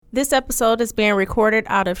This episode is being recorded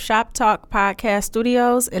out of Shop Talk Podcast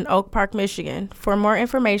Studios in Oak Park, Michigan. For more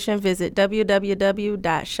information, visit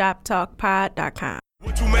www.shoptalkpod.com.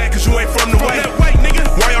 What you mad cause you ain't from the way? Nigga?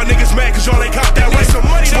 Why y'all niggas mad cause y'all ain't caught that way? Some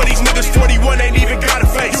money, 20 niggas, 41 ain't even got a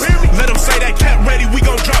face. Let them say that cat ready, we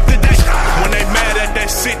gon' drop the day. When they mad at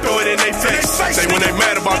that shit, throw it in they face. Say when they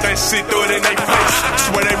mad about that shit, throw it in they face.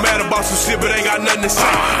 Swear they mad about some shit, but ain't got nothing to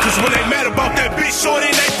say. Cause when they mad about that bitch, throw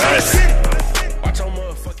it in they face. Watch your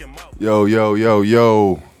motherfucking mouth.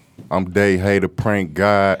 Yo. I'm Day Hater Prank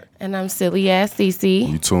God. And I'm Silly Ass CC.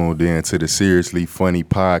 You tuned in to the Seriously Funny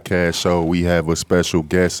Podcast Show. We have a special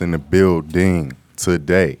guest in the building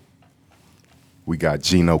today. We got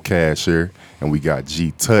Jeno Cashh here, and we got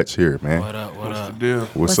G Touch here, man. What up? What's the deal?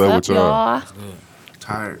 What's up with y'all? Good.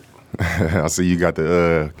 Tired. I see you got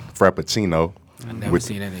the Frappuccino. I never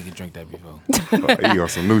seen that nigga drink that before. He on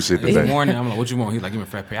some new shit This today. morning, I'm like, what you want? He's like, give me a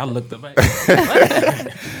frappe. I looked up.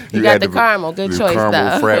 You got the caramel. Good choice, caramel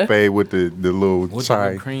though. frappe with the little With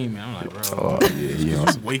chai. the cream, man. I'm like, bro. Oh, yeah, he on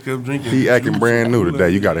some. Wake up drinking. He acting brand new today.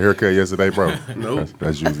 You got a haircut yesterday, bro? Nope.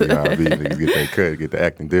 That's usually how it be. Niggas get that cut, get the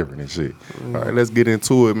acting different and shit. All right, let's get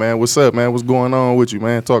into it, man. What's up, man? What's going on with you,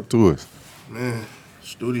 man? Talk to us. Man,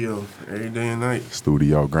 studio every day and night.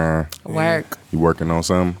 Studio grind. Work. You working on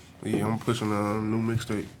something? Yeah, I'm pushing a new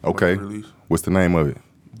mixtape. Okay. About to release. What's the name of it?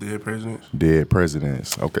 Dead Presidents. Dead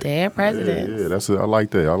Presidents. Okay. Dead Presidents. Yeah, that's it. I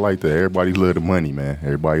like that. Everybody love the money, man.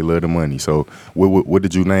 Everybody love the money. So, what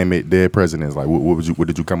did you name it? Dead Presidents. Like, what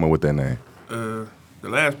did you come up with that name? The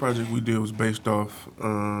last project we did was based off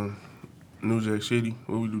New Jack City,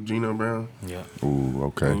 where we do Geno Brown. Yeah. Ooh,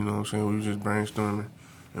 okay. And, you know what I'm saying? We was just brainstorming,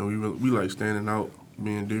 and we like standing out,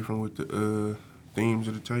 being different with the themes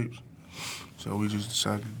of the tapes. So we just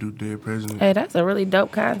decided to do Dead Presidents. Hey, that's a really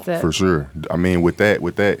dope concept. For sure. I mean, with that,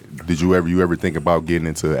 did you ever think about getting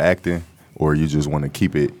into acting, or you just want to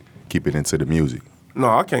keep it into the music? No,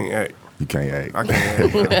 I can't act. You can't act. I can't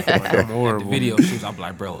act. Bro. Like, I'm The horrible. video shoots, I'm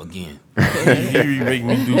like, bro, again. You make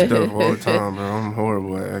me do stuff all the time, bro. I'm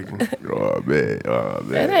horrible at acting. Oh man.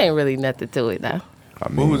 That ain't really nothing to it, though. I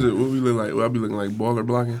mean, What was it? What we look like? Well, I be looking like baller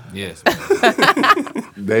blocking. Yes.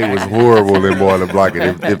 they was horrible in Boiler Blocking.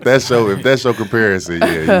 If that show comparison,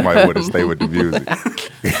 yeah, you might want to stay with the music.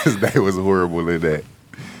 'Cause they was horrible in that.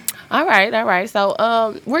 All right. So,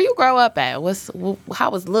 where you grow up at? How was Lil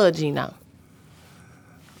Jeno?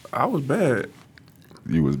 I was bad.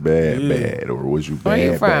 You was bad, Yeah. or was you Where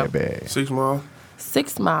you bad, from? bad? 6 Mile,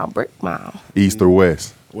 6 Mile, Brick Mile. East or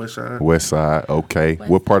west? West Side, West side. Okay.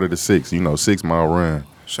 What part of the 6? 6 Mile Run.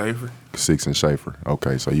 Schaefer. 6 and Schaefer.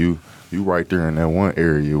 Okay, so you right there in that one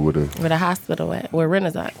area with a. Where the hospital at? Where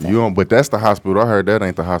Renaissance at? You don't, but that's the hospital. I heard that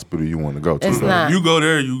ain't the hospital you want to go to. It's though. not. You go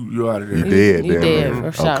there, you out of there. You dead, You damn dead,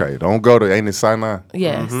 near. for sure. Okay, don't go to. Ain't it Sinai?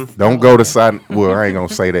 Yes. Don't go to Sinai. Well, I ain't gonna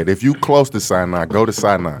say that. If you close to Sinai, go to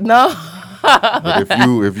Sinai. No. But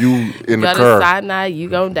if you in the Go to car, Sinai, you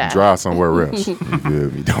gonna die. drive somewhere else. You feel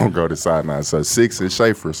me? Don't go to Sinai. So 6 and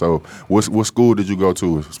Schaefer. So what school did you go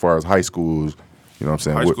to as far as high schools? You know what I'm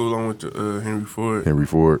saying? High What- school, I went to Henry Ford. Henry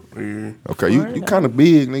Ford. Yeah. Okay, you kind of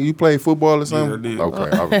big, nigga. You play football or something? did.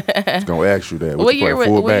 Okay, I was gonna ask you that. What you year? play,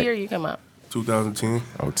 What fullback? year you come out? 2010.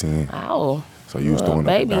 10. Oh, So you was Little throwing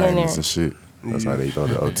up baby in 90s there. and shit. That's how they throw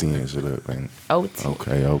the 10 and shit up. Man. OT.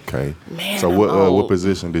 Okay. Man, So I'm what old.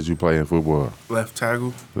 position did you play in football? Left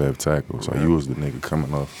tackle. Left tackle. So you was the nigga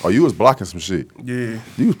coming off. Oh, you was blocking some shit. Yeah.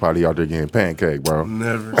 You was probably out there getting pancake, bro.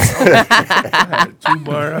 Never. I had 2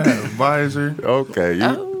 bar. I had a visor. Okay, you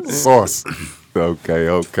Oh. sauce.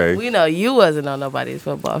 Okay. We know you wasn't on nobody's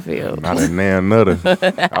football field. Not a damn nutter.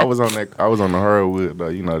 I was on the hardwood though.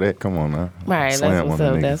 You know that. Come on now. Right, Slam that's what's on a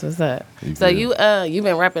up. nigga. That's what's up. You So feel you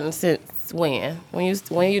been rapping since when?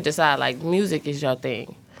 When you decide like music is your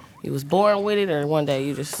thing? You was born with it, or one day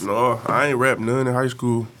you just No, I ain't rap none in high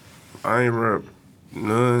school. I ain't rap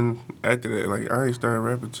none after that. Like, I ain't started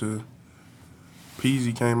rapping till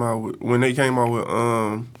Peasy came out with, when they came out with,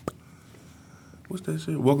 what's that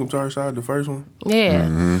shit? Welcome to Our Side, the first one. yeah.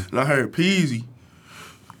 And I heard Peasy.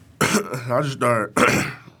 I just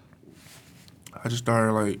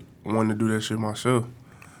started like wanting to do that shit myself.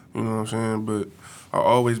 You know what I'm saying? But I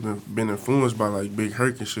always been influenced by like Big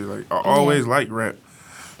Herc and shit. Like, I always liked rap.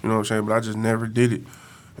 You know what I'm saying? But I just never did it.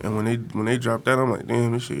 And when they dropped that, I'm like,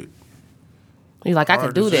 damn, this shit. You like I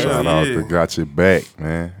could do this. Shout out to Yeah. Got Your Back,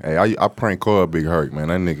 man. Hey, I prank called Big Herc, man.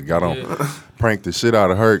 That nigga got on, pranked the shit out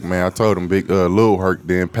of Herc, man. I told him Lil Herc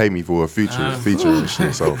didn't pay me for a feature and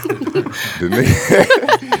shit. So the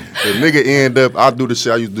The nigga end up, I do the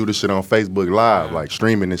shit. I used to do the shit on Facebook Live, like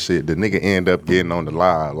streaming and shit. The nigga end up getting on the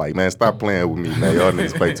live. Like, man, stop playing with me, man. Y'all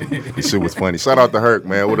niggas play too. This shit was funny. Shout out to Herc,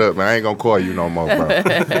 man. What up, man? I ain't gonna call you no more, bro.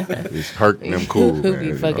 It's Herc and them cool, man. Be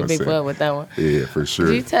You know fucking what I'm people saying? up with that one. Yeah, for sure.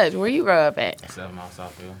 G-Touch, where you grow up at? 7 miles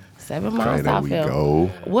Southfield. 7 miles Okay, there we Southfield.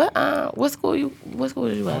 go. What school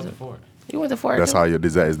did you go to? Ford. You went to Ford. That's too? how you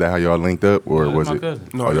is that how y'all linked up, or Yeah, was my it? cousin.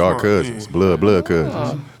 No, Oh, it's y'all my- cousins, yeah. blood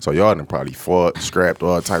cousins. So y'all done probably fought, scrapped,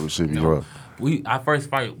 all type of shit. You know. Our first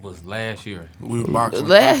fight was last year. We was boxing.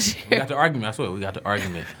 Last We year. got the argument. I swear, we got the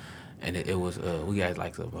argument, and it was we had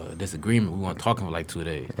like a disagreement. We weren't talking for like 2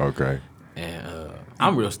 days. Okay. And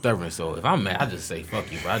I'm real stubborn, so if I'm mad, I just say fuck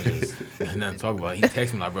you, bro. I just there's nothing to talk about. He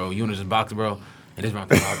texts me like, bro, you wanna just box, bro? And this round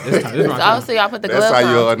time, this round So time, y'all put the That's gloves how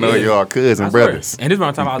on. y'all know Yeah. y'all cousin I swear. brothers. And this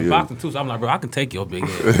round time I was Yeah. boxing too, so I'm like, bro, I can take your big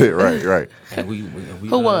ass. Right. And we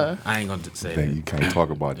Who won? I ain't gonna say Dang, that. you can't talk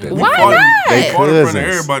about that. Why fought- not? They Fought in front of cousins.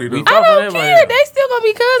 everybody though. We I fought don't for everybody. care. They still gonna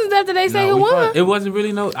be cousins after they say No, who we won. fought. It wasn't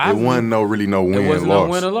really no. It wasn't no win wasn't no loss.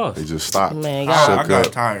 win or loss. It just stopped. Man, I y'all. got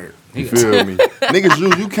up. tired. You feel me?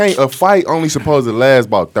 Niggas, you can't, a fight only supposed to last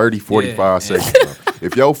about 30, 45 Yeah. seconds. Bro.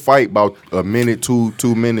 If your fight about a minute, 2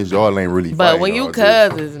 minutes, y'all ain't really But fighting. when you y'all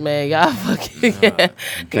just cousins, man, y'all fucking can't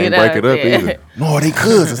break it up either. No, they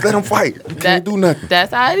cousins. Let them fight. You can't do nothing.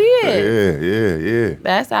 That's how it is. Yeah.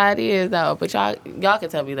 That's how it is, though. But y'all can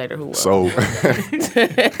tell me later who won. So,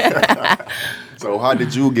 so how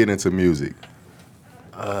did you get into music?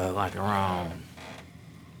 Like around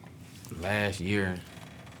last year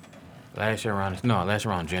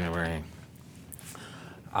around January,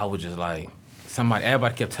 I was just like,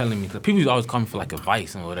 everybody kept telling me, cause people used to always call me for like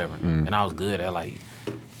advice and whatever, and I was good at like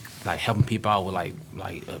helping people out with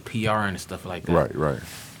like PR and stuff like that. Right.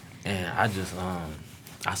 And I just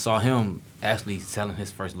I saw him actually selling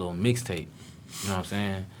his first little mixtape. You know what I'm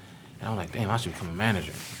saying? And I'm like, damn, I should become a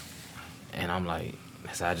manager. And I'm like,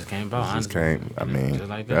 that's how I just came about. Just honestly. came. I mean, Just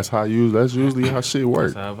like that. that's usually how shit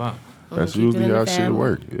work. That's how about. That's Keep it usually in the how shit family.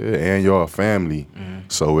 work. Yeah, and y'all a family.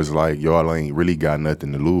 So it's like y'all ain't really got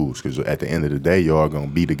nothing to lose because at the end of the day, y'all gonna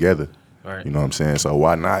be together. Right. You know what I'm saying? So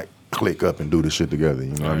why not click up and do the shit together?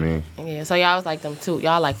 You know what I mean? Yeah, so y'all was like them too.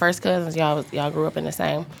 Y'all like first cousins. Y'all grew up in the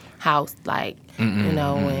same house, like you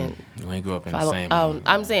know, and We ain't grew up in the follow. same.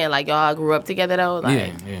 I'm saying like y'all grew up together though,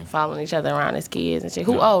 like Yeah. following each other around as kids and shit.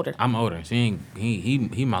 Who older? I'm older. He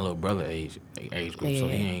my little brother age group, so Yeah.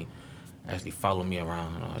 he ain't actually follow me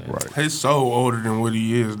around and all that. Right. His soul older than what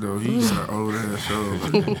he is though. He's an old ass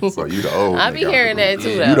soul. So you the old. I be nigga. hearing that too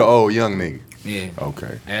You though. the old young nigga. Yeah.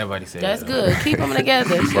 Okay. Everybody said That's that. good. Keep them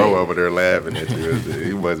together. Bro over there laughing at you.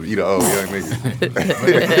 He must be you the old young nigga. That's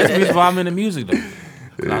the reason why I'm into music though.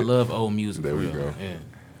 'Cause I love old music. There for we real. go.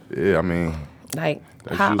 Yeah. Yeah, I mean, Like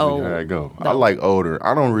that's how usually old? how it go. I though? like older.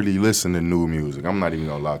 I don't really listen to new music. I'm not even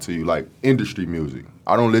gonna lie to you. Like industry music.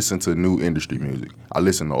 I don't listen to new industry music. I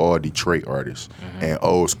listen to all Detroit artists and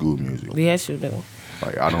old school music. Yes, you do.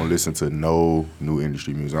 Like I don't listen to no new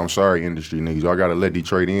industry music. I'm sorry, industry niggas. Y'all gotta let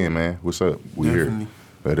Detroit in, man. What's up? We Definitely. here.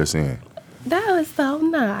 Let us in. That was so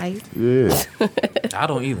nice. Yeah. I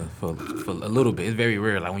don't either for a little bit. It's very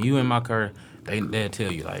rare. Like when you in my car, they'll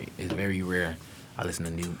tell you like it's very rare. I listen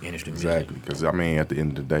to new industry music. Exactly. Because I mean, at the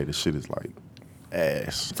end of the day, the shit is like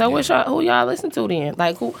ass. So who y'all listen to then?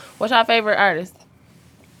 Like what's your favorite artist?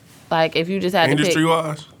 Like if you just had to Industry pick,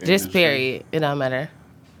 wise, just period, it don't matter.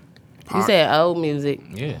 You Pac. said old music.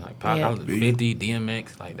 Yeah, like Pac, Yeah. I listen to 50,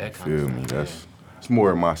 DMX, like that kind Feel of me? stuff. That's it's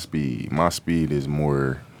more my speed. My speed is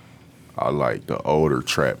more. I like the older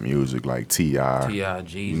trap music, like T.I. T.I.,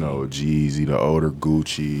 Jeezy. You know, Jeezy, the older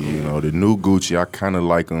Gucci. You know, the new Gucci. I kind of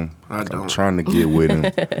like him. I I'm don't. trying to get with him.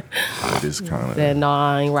 I just kind Said of no,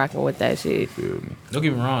 I ain't rocking with that shit. feel me. Don't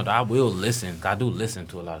get me wrong, though, I will listen. I do listen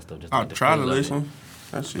to a lot of stuff. Just I like the try to feel of it. listen.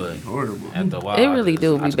 That shit But be horrible. After a while, It really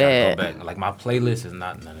do be I just gotta bad. Go back. Like my playlist is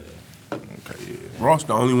not none of that. Okay, yeah. Ross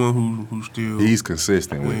the only one who still. He's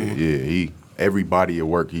consistent with it. Yeah, every body of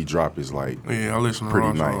work he drop is like Yeah, I listen to pretty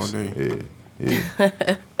Ross nice. all day. Yeah.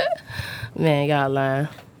 Man, y'all lying.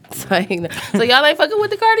 So y'all ain't fucking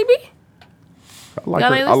with the Cardi B? I like Y'all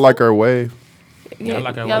her. ain't I like her wave. Yeah, I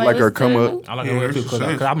like her. y'all I ain't like her listen to come the up. new- I like Yeah, her way it's too, because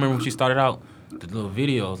success. I remember when she started out, the little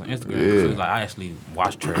videos on Instagram. Yeah. So it's like I actually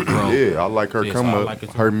watched her grow. Yeah, I like her Yeah, come so I up. like it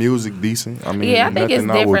too. Her music decent. I mean, Yeah, I think it's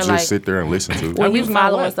nothing I would different, just like- sit there and listen to. When you music's not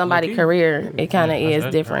following whack, somebody's low-key. career, it kind of is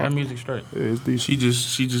Her different. music straight. Yeah, it's decent.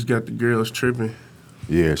 She just got the girls tripping.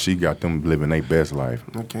 Yeah, she got them living their best life.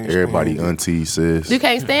 I can't Everybody stand it. auntie sis. You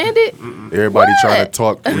can't stand it? Everybody trying to What?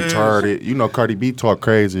 talk retarded. You know, Cardi B talk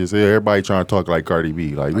crazy as hell. Everybody trying to talk like Cardi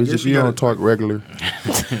B. Like, guess if she you gotta- don't talk regular,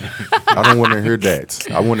 I don't want to hear that.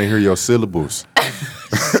 I want to hear your syllables.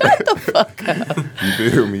 Shut the fuck up. You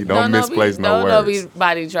feel me? Don't misplace no words. Don't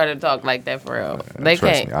nobody try to talk like that for real. They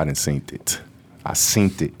Trust can't. me, I didn't seen it. I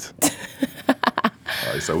seen it.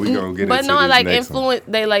 All right, so we gonna get But into no, this like next influence.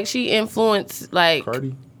 They like she influenced like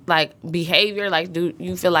Cardi? like behavior. Like, do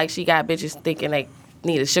you feel like she got bitches thinking they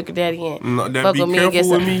need a sugar daddy and No, that fuck be with me and get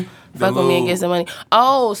careful with some me. fuck with me and get some money?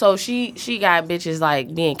 Oh, so she got bitches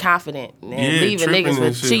like being confident and leaving tripping niggas and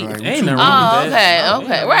with shit, cheating. like, Ain't nothing Oh, wrong with that.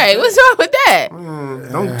 okay, right. What's wrong with that?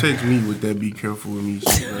 Don't text me with that. Be careful with me.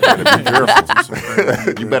 Shit,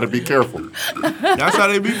 like, You better be careful. that's how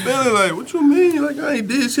they be feeling. Like, what you mean? Like, I ain't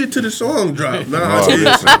did shit till the song drop. Nah, No, I did.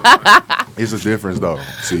 listen. It's a difference though.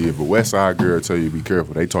 See, if a West Side girl tell you be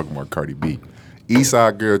careful, they talking about Cardi B. East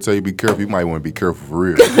Side girl tell you be careful, you might want to be careful for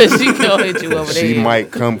real. She gonna hit you over there. She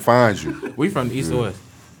might come find you. We from the East or West?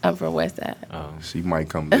 I'm from West Side. She might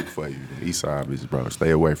come look for you. The East Side bitches, bro, stay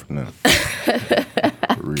away from them.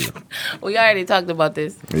 For real. We already talked about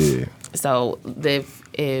this. Yeah. So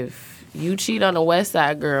if you cheat on a West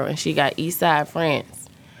Side girl and she got East Side friends,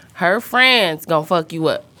 her friends gonna fuck you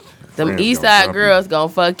up. Them Friends East gonna Side jump girls gonna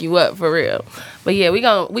fuck you up for real. But yeah, we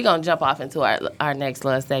gonna jump off into our next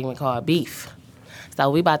little segment called beef. So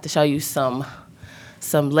we about to show you some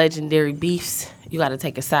legendary beefs. You got to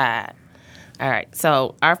take a side. All right.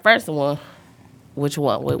 So our first one, which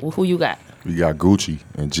one? Who you got? We got Gucci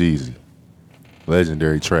and Jeezy.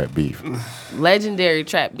 Legendary trap beef. Legendary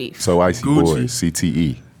trap beef. So Icy Gucci. Boy,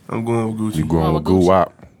 CTE. I'm going with Gucci. You going with Gucci.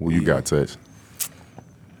 Guwop? Who you got, Touch?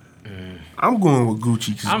 I'm going with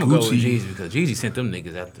Gucci because I'm gonna go with Gucci Jeezy because Jeezy sent them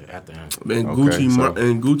niggas after him. and Okay,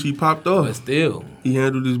 Gucci popped But off. still, He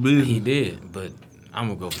handled his business. he did. But I'm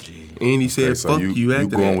gonna go with Jeezy. And he said, Okay, so fuck you you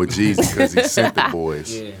after going that. with Jeezy because he sent the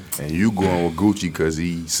boys. Yeah. And you going with Gucci because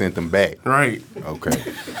he sent them back. Right. Okay.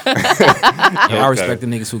 I respect the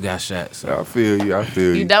niggas who got shot. So I feel you. I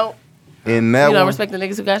feel you. You don't? In that You don't one, respect the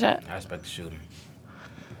niggas who got shot? I respect the shooter.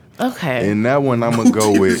 Okay. in that one, I'm gonna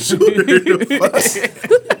go with.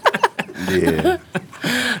 Yeah.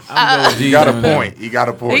 You got a point. You got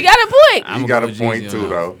a point. He got a point. You got a point too,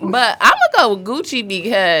 though. But I'm gonna go with Gucci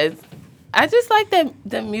because I just like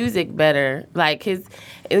the music better. Like his,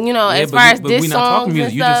 as but far we- as but this we not talking songs and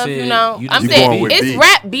music. You just stuff, said- you I'm just said saying beef. it's Beef.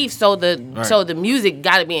 rap beef, so the Right. music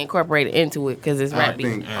got to be incorporated into it because it's I rap beef.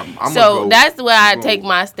 think I'm So that's where I go- take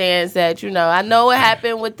my stance at. I know what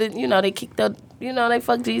happened with the, they kicked the, they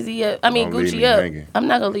fucked Jeezy up. I mean Don't leave Gucci me up. hanging. I'm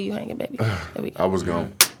not gonna leave you hanging, baby. There we go. I was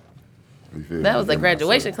going. That was a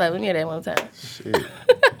graduation clap. Let me hear that one time. Shit.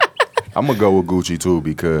 I'm gonna go with Gucci too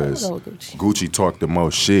because I'm gonna go with Gucci. talked the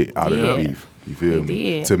most shit out of Yeah. the beef. You feel He me?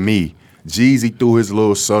 did. To me, Jeezy threw his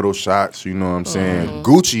little subtle shots. You know what I'm saying?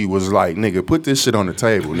 Gucci was like, "Nigga, put this shit on the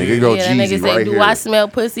table. Nigga, go Yeah, that Jeezy nigga say, right "Do here." I smell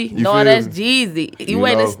pussy?" You No, feel that's me? Jeezy. You, You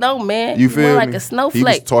ain't a know? snowman. You feel more me? like a He was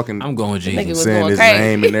snowflake. talking, I'm going with Nigga Jeezy. was saying going his crazy.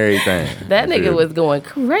 name and everything. That You nigga feel was me? going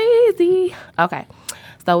crazy. Okay.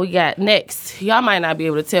 So we got next. Y'all might not be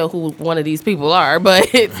able to tell who one of these people are, but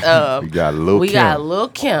it's We got Lil Kim, got Lil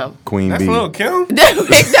Kim. Queen That's Bee. Lil Kim. That's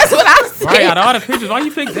what I said. Right out of all the pictures, why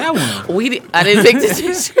you pick that one? I didn't pick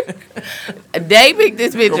this picture. They picked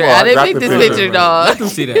this picture. Come on, I I didn't got pick the this picture, picture, man. dog. Let them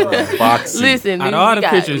see that. Foxy. Listen, Out of we all the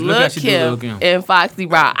got pictures, look Lil how she do Lil Kim. and Foxy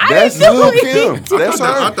Brown. That's I didn't Lil know Kim. That's I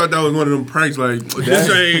her. thought that was one of them pranks. Like, this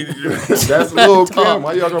ain't. That's Lil Kim.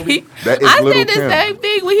 Why y'all gonna be? That is I Lil said the Kim. same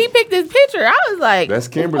thing when he picked this picture. I was like, That's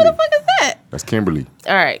Who Kimberly. the fuck is that? That's Kimberly.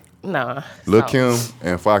 All right, no. Lil So, Kim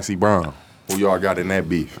and Foxy Brown. Who y'all got in that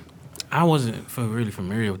beef? I wasn't really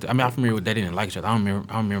familiar with that. I mean, I'm familiar with they didn't like each other. I don't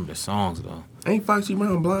remember the songs though. Ain't Foxy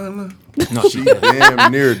Brown blind now? No, she deaf.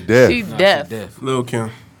 Damn near death. She's No, deaf. She deaf. Lil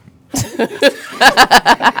Kim.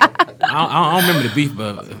 I don't remember the beef,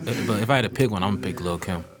 but if I had to pick one, I'm gonna pick Lil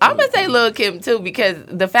Kim. I'm gonna say Lil Kim too because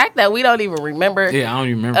the fact that we don't even remember, Yeah, I don't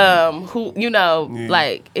even remember. who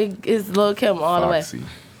like it is Lil Kim all Foxy. the way.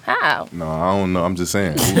 How? No, I don't know. I'm just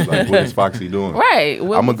saying. What is Foxy doing? Right.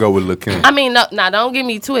 Well, I'm gonna go with Lil Kim. I mean, no, don't get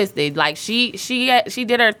me twisted. Like she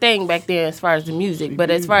did her thing back then as far as the music, but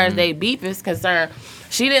as far as they beef is concerned,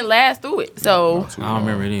 she didn't last through it. So I don't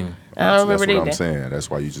remember it either. I don't remember That's it what either. I'm saying. That's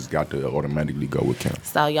why you just got to automatically go with Kim.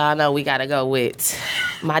 So y'all know we gotta go with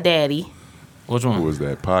my daddy. Which Who one? was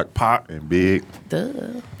that? Pac and Big. Duh.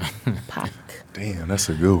 Pac. Damn, that's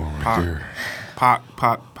a good one right Pac.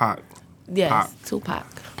 there. Pac. Yes, Pac. Tupac.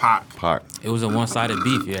 Pac. It was a one-sided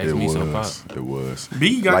beef. You asked It me so. Pop. was. It was.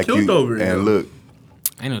 B got killed you, over it. And though. look,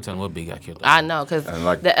 Ain't no telling what Big got killed. I know, because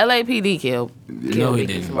like- the LAPD killed No, he Biggie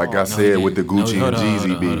didn't. Smalls. Like I said with the Gucci and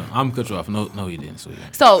Jeezy beef. I'm gonna cut you off. No, he didn't. So, yeah.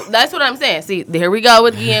 So that's what I'm saying. See, here we go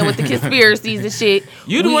again with the conspiracies and shit.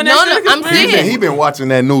 You the one that said the I'm conspiracy. saying. He been watching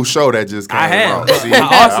that new show that just came I have. out. But See?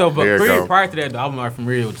 I also, There but it go. prior to that, though, I'm not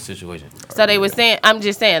familiar with the situation. So they were saying. I'm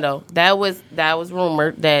just saying though. That was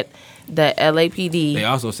rumored that the LAPD. They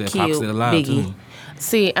also said Pac killed still alive Biggie. too. That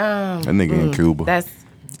See, nigga in Cuba. That's.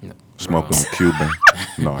 Smoking a Cuban.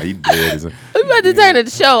 No, he dead. We about to turn the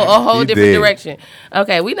show a whole He different dead. direction.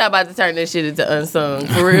 Okay, we not about to turn this shit into unsung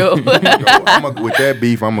for real. With that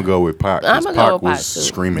beef, I'm gonna go with Pac. 'Cause I'ma go Pac with was Pac, too.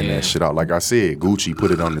 screaming Yeah. that shit out. Like I said, Gucci put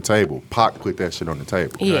it on the table. Pac put that shit on the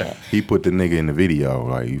table. Yeah. He put the nigga in the video.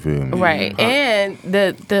 Like, you feel me? Right, and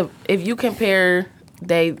the if you compare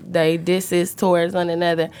they disses towards one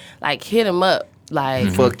another, like hit him up,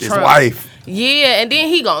 like Fucked his Trump. wife. Yeah, and then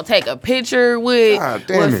he gonna take a picture with God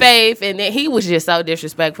damn it. Faith, and then he was just so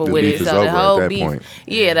disrespectful The with beef it. is So over the at whole that beef, point.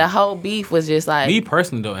 yeah, the whole beef was just like Me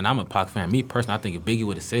personally, though, and I'm a Pac fan. Me personally, I think if Biggie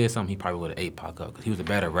would have said something, he probably would have ate Pac up because he was a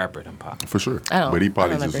better rapper than Pac. For sure. I don't- But he I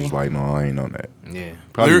probably don't just agree. was like, no, I ain't on that. Yeah.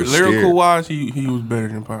 Probably was Lyrical scared. wise, he was better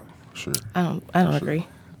than Pac. Sure. I don't agree.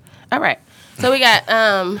 All right, so we got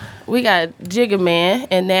Jigga Man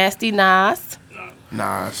and Nasty Nas.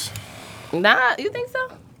 Nas. Nah, you think so?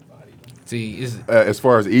 See, it's, As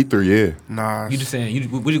far as Ether, yeah. Nas. you just saying,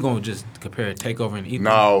 we're just going to just compare Takeover and Ether?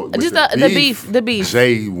 No. with Just the beef.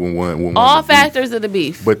 Jay won All the beef. factors of the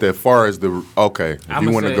beef. But as far as the, okay, if I'ma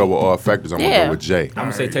you want to say- go with all factors, I'm going to Yeah. go with Jay. I'm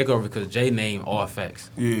going to say Takeover because Jay named all effects.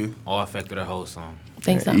 Yeah. All affected the whole song.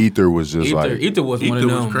 Think so? Ether was just like, Ether was one Ether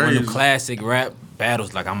of was them crazy. classic rap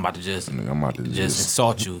battles. Like, I'm about to just I'm about to just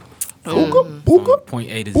insult you. Booka, From booka. point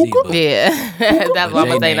A to Z. But Yeah, that's what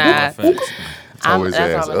I'm gonna say. Jay named all Nas. effects. Tore his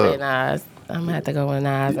That's ass what I'm gonna say. up. Nas. I'm gonna have to go with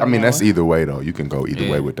Nas. I mean, that's either way, though. You can go either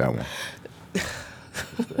Yeah. way with that one.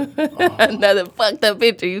 another fucked up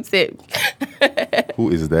picture you sent me. Who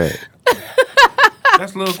is that?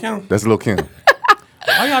 That's Lil Kim. That's Lil Kim.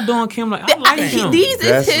 Why y'all doing Kim like, I like him. These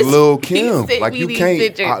That's is his. Lil he Kim. sent Like, me you these can't,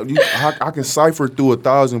 pictures. I can cipher through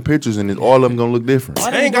 1,000 pictures and all of them gonna look different. Why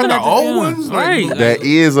They ain't they got do the that to old Kim? ones, like- Right. That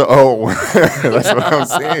is an old one. That's what I'm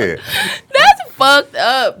saying. That's fucked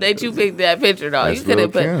up that you picked that picture though. That's You could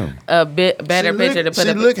have put Lil' Kim. a bit better picture to put She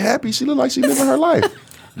up. look happy. She look like she living her life.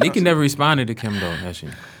 Nicki never responded to Kim, though, has she?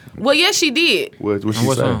 Well, yes, she did. What she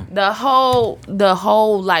What's say? wrong? The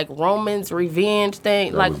whole like Romans revenge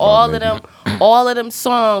thing, like was by all Nicki. of them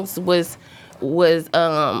songs was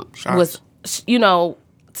you know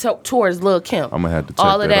towards Lil Kim. I'm gonna have to check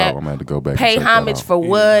all of that that. out. I'm gonna have to go back. Pay and check that homage out. for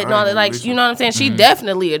what and all I that. ain't Like, listen. you know what I'm saying? She Mm-hmm.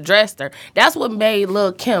 definitely addressed her. That's what made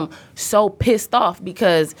Lil Kim so pissed off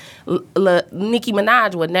because Nicki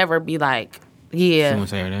Minaj would never be like, She yeah. won't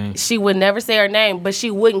say her name. She would never say her name, but she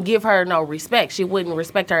wouldn't give her no respect. She wouldn't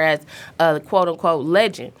respect her as a quote unquote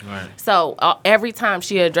legend. Right. So every time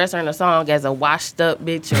she addressed her in a song as a washed up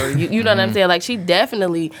bitch, or you know what I'm saying? Like, she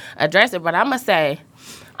definitely addressed it. But I'm gonna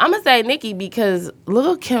say Nicki because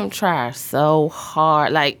Lil Kim tried so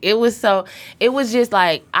hard. Like, it was just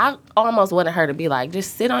like I almost wanted her to be like,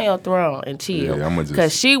 just sit on your throne and chill, Yeah, I'ma just-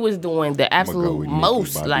 because she was doing the I'm gonna go absolute with Nicki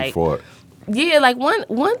most. by Like, default. yeah, like one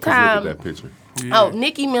 'Cause look at time. that picture. Oh,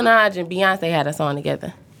 Nicki Minaj and Beyonce had a song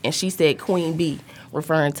together, and she said Queen Bee,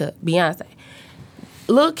 referring to Beyonce.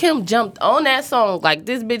 Lil' Kim jumped on that song like,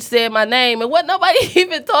 this bitch said my name, and wasn't nobody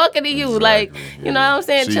even talking to you. Exactly, Like, you know yeah. what I'm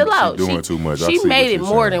saying? She- Chill she out. doing too much. I She see made what it you're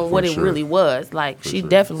more saying, than what for it sure. really was. Like, she sure.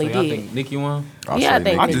 definitely So y'all did. think Nicki won? I'll Yeah, I say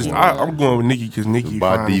think Nicki. Nicki. I'm going with Nicki because Nicki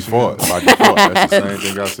By fine as default. hell. By default. That's the same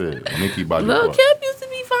thing I said. Nicki by Lil' default. Kim used to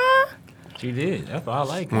be fine. She did. That's why I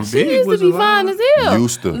like her. When She Big used to was be alive. fine as hell.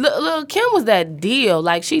 Used to. Lil' Kim was that deal.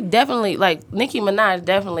 Like, she definitely, like, Nicki Minaj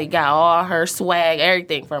definitely got all her swag,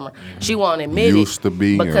 everything from her. She won't admit Used it to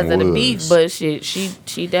be because and of the was. beef, but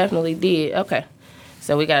she definitely did. Okay,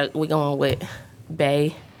 so we going with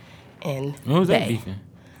Bay and When was that Bay. beefing?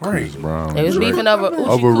 Right. Brown. They was Drake. beefing over Uchi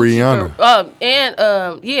Over Coochie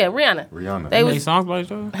Rihanna. Rihanna. Rihanna. They They was made songs by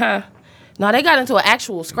each other? no, they got into an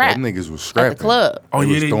actual scrap That niggas was at scrapping. the club. Oh, They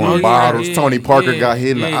yeah, was they throwing did. bottles. Yeah, Tony Parker yeah, got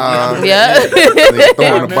hit in the yeah, eye. Yeah, Niggas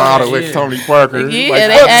throwing the bottle Yeah. at Tony Parker. yeah, Like,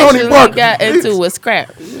 they fuck actually Tony Parker. got into a scrap.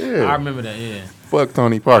 I Yeah. remember that, yeah. Fuck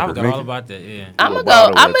Tony I Parker. forgot all nigga. about that, yeah. I'm a gonna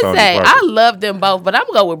bottle I'm at gonna Tony say Parker. I love them both, but I'm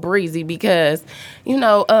gonna go with Breezy because, you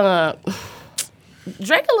know,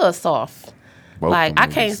 Drake a little soft. Both Like, them I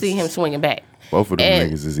can't niggas see him is- swinging back. Both of them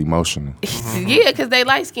and- niggas is emotional. Yeah, because they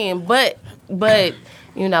light skinned, but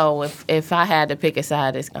you know, if I had to pick a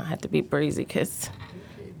side, it's gonna have to be Breezy because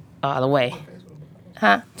all the way,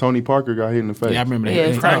 huh? Tony Parker got hit in the face. Yeah, I remember that. Yeah,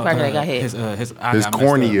 it's Tony Parker that got hit. His eye His got messed up.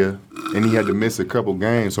 cornea And he had to miss a couple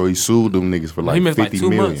games, so he sued them niggas for like he missed 50 like 2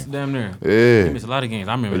 million. months, damn near. Yeah. He missed a lot of games.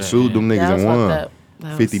 I remember They that. sued them That niggas was and won fucked up.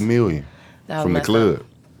 That 50 was- million That was from the messed club. up.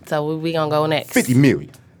 So we gonna go next. 50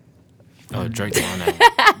 million. Oh, Drake on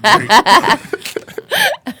that.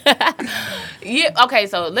 Yeah. Okay.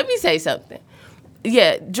 So let me say something.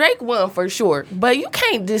 Yeah, Drake won for sure, but you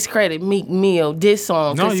can't discredit Meek Mill this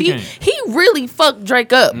song No, because you he can't. he really fucked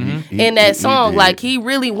Drake up in that He song. did. Like he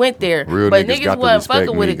really went there, Real but niggas niggas got to wasn't respect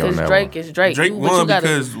fucking with it Meek on because that Drake one. is Drake. Drake But won gotta-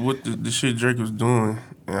 because what the shit Drake was doing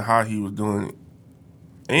and how he was doing it.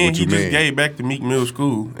 And What he you just mean? gave back to Meek Mill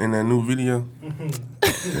school in that new video. Damn.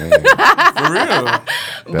 For real.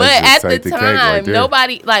 But just at the take the cake time, right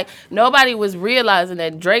there. nobody was realizing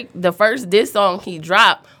that Drake, the first diss song he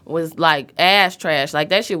dropped was like ass trash. Like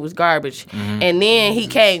that shit was garbage. And then he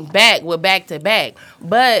came back with back to back.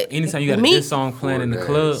 But Anytime you got a Meek- diss song playing in the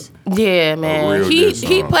club, Yeah, man. real He diss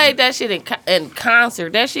he song. played that shit in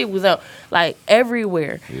concert. That shit was up like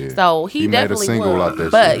everywhere. Yeah. So he He made a definitely single won. out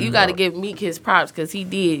that but shit. you got to Yeah. give Meek his props because he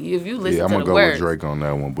did. If you listen Yeah, I'm to gonna the go words, with Drake on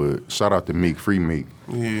that one, but shout out to Meek, free Meek.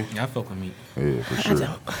 Yeah. I fuck with me. Yeah, for sure.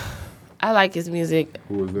 I like his music.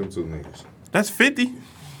 Who was them two niggas? That's 50.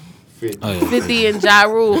 50. Oh yeah. 50 and Ja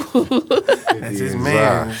Rule. That's his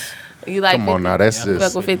man. You like Come on 50? now, that's Fuck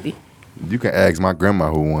just. with 50. You can ask my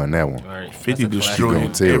grandma who won that one. All right. 50 That's a classic. destroyed Gonna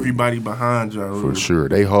tell you. everybody behind Ja Rule. For sure.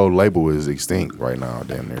 They whole label is extinct right now,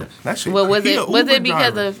 damn near. That shit. Well, was he a it was Uber it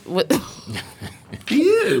because driver. of what? He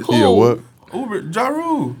is. Yeah, what? Uber Ja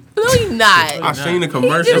Rule. No, he I not. seen the He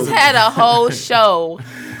commercial. just had a whole show,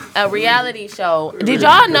 a reality show. Did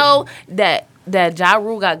y'all know that Ja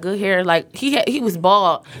Rule got good hair? Like he was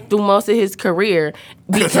bald through most of his career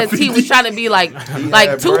because he was trying to be like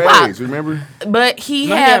Had Tupac, braids, remember? but he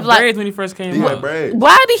No, he had had like. braids when he first came He had out. braids.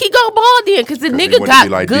 Why did he go bald then? Because the he nigga wanted to got be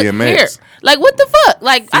like good DMX. hair. Like what the fuck?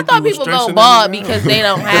 Like I 50 thought was people go stressing bald him out. because they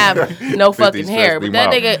don't have no 50 fucking hair. stressed But him that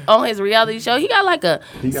out. nigga on his reality show, he got like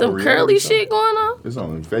He got some a curly reality show? shit going on. It's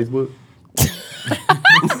on Facebook.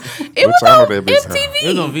 It was channel on that bitch on? MTV. It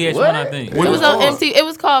was on VH1, I think. What It was it on called? MTV. It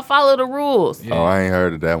was called Follow the Rules. Oh, I ain't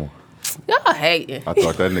heard of that one. Y'all hating. I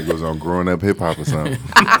thought that nigga was on Growing Up Hip Hop or something.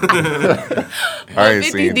 But I ain't 50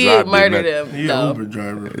 seen did Drop murder nothing. them. He though. a Uber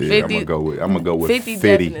driver. Yeah, 50 I'm gonna go with 50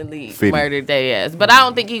 50. definitely 50. murdered their ass. But I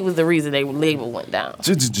don't think he was the reason their label went down.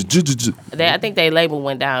 I think their label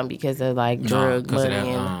went down because of like drug because of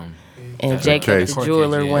money that. and Jacob case. the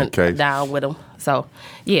jeweler Yeah. went Case. down with him. So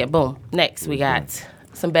yeah, boom. Next we got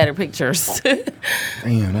some better pictures.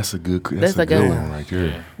 Damn, that's a good. That's That's a a good good one. one right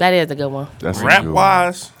there. That is a good one. That's a Rap good one.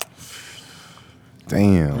 wise,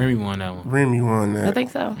 Damn, Remy won that one. Remy won that. I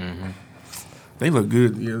think so. They look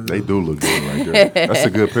good together. they do look good right there. That's a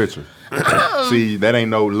good picture. See, that ain't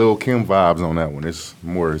no Lil Kim vibes on that one. It's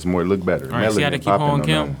more look better. All right, see how they keep popping on that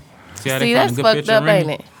Kim? one. See how they See, find that's a good fucked picture up, of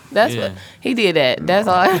Remy? ain't it? That's Yeah. what he did. That's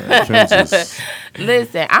all. Kim just-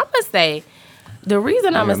 Listen, I'm gonna say the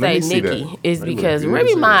reason I'm Yeah, gonna let say me see Nicki that. is They look because good Remy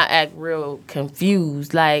as hell. Ma act real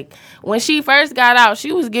confused. Like when she first got out,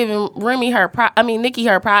 she was giving Nicki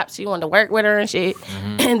her props. She wanted to work with her and shit.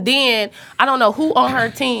 Mm-hmm. And then I don't know who on her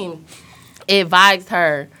team advised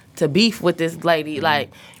her to beef with this lady.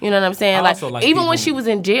 Like, you know what I'm saying? I Like also like even when people- she was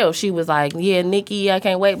in jail, she was like, "Yeah, Nicki, I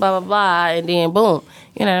can't wait." Blah blah blah. And then boom,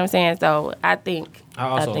 you know what I'm saying? So I think I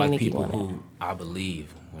also think like Nicki people won it. who I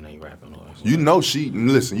believe when they rapping or You know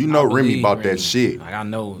listen, you know I Remy believe about Remy. that shit. Like I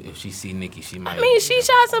know if she see Nicki, she might. I mean, she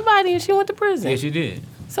shot somebody and she went to prison. Yeah, she did.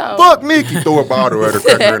 So Fuck Nicki, throw a bottle at her,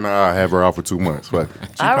 crack her in the eye, have her out for 2 months. Fuck it.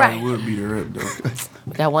 She all probably right. would beat her up though.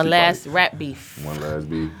 We got one last rap beef. One last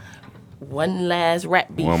beef. One last rap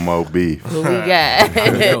beef. One more beef. Who we got?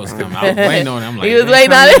 That was coming. I was waiting on it. I'm like, He was "Hey,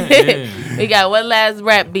 waiting on come it. Yeah. We got one last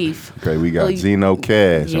rap beef. Okay, we got Who you- Jeno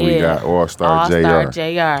Cashh and we Yeah. got All-Star All-Star JR.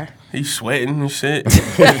 JR. He's sweating and shit.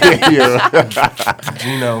 Yeah.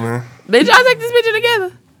 Gino, man. Did y'all take this picture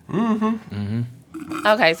together? Mm-hmm.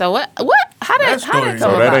 Okay, so what? How That did story- come So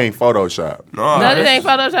about? that ain't Photoshop. No, No, this that's- ain't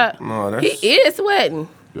Photoshop. No, He that's is sweating.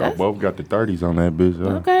 Y'all both got the 30s on that bitch.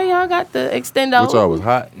 Huh? Okay, y'all got the extendo. Which y'all was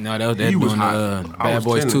hot? No, that was He that was doing hot. I Bad was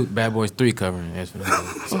Boys chilling. 2, Bad Boys 3 covering. That's what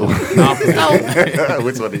So,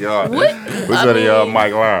 Which one of y'all? What? Which I one of y'all mean-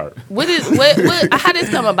 Mike Lyon? what? How did this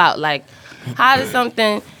come about? Like, how did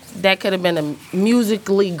something that could have been a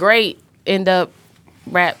musically great end up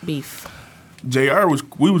rap beef? JR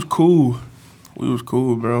we was cool. We was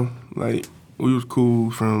cool, bro. Like we was cool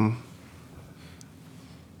from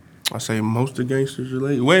I say most of gangsters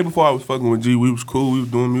relate. Way before I was fucking with G, we was cool. We was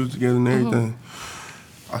doing music together and everything.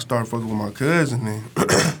 I started fucking with my cousin then.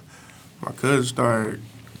 My cousin started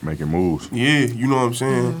Making moves. yeah, you know what I'm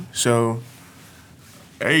saying? So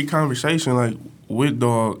every conversation like with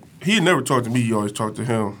Dog, he had never talked to me, he always talked to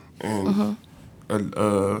him. and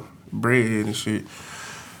breadhead and shit.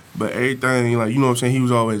 But everything, like, you know what I'm saying, he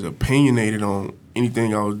was always opinionated on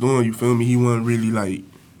anything I was doing, you feel me? He wasn't really, like,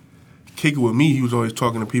 kicking with me. He was always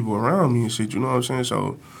talking to people around me and shit, you know what I'm saying?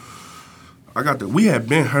 So, we had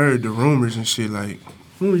been heard the rumors and shit, like,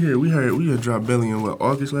 when we had dropped Belly in,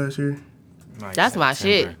 August last year? Like That's my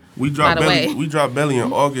shit. We dropped Belly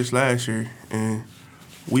in August last year, and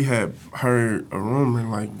we had heard a rumor,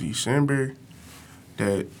 like, December,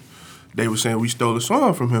 that they were saying we stole a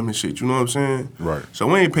song from him and shit, you know what I'm saying? Right. So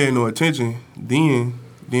we ain't paying no attention. Then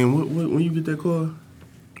when you get that call?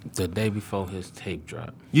 The day before his tape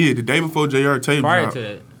dropped. Yeah, the day before JR tape dropped.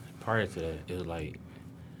 Prior to that, it was like,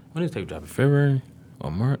 when did his tape drop? In February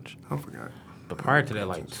or March? I forgot. But prior to that,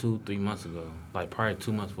 like 2-3 months ago, like prior to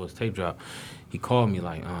 2 months before his tape drop, he called me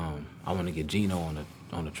like, I want to get Jeno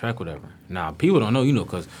on the track, whatever. Now people don't know, you know,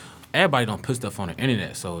 because everybody don't put stuff on the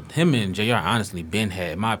internet. So him and JR honestly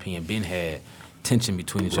in my opinion, had tension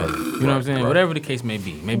between each other. You know what I'm saying? Right. Whatever the case may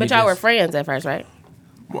be. But y'all were friends at first, right?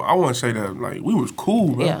 Well, I want to say that, like, we was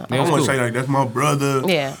cool, bro. Yeah. I want to say, like, that's my brother.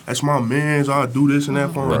 Yeah. That's my mans. I'll do this and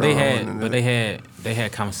that for him. But they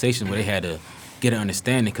had conversations where they had to get an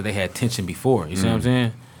understanding because they had tension before. You see what I'm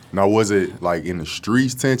saying? Now, was it, like, in the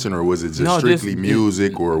streets tension, or was it just strictly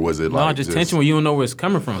music, or was it, like, just tension where you don't know where it's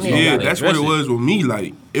coming from. So yeah, that's what it was with me.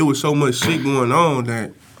 Like, it was so much shit going on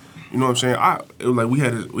that, you know what I'm saying? It was like we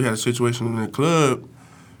had a situation in the club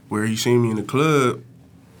where he seen me in the club,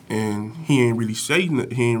 and he ain't really say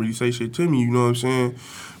shit to me, you know what I'm saying?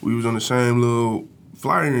 We was on the same little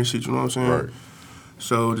flyer and shit, you know what I'm saying? Right.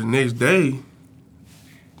 So the next day,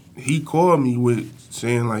 he called me with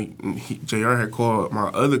saying, like, JR had called my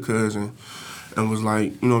other cousin and was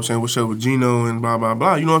like, you know what I'm saying, what's up with Jeno and blah, blah,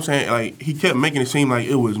 blah. You know what I'm saying? Like, he kept making it seem like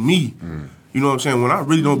it was me. You know what I'm saying? When I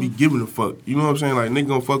really don't be giving a fuck. You know what I'm saying? Like, nigga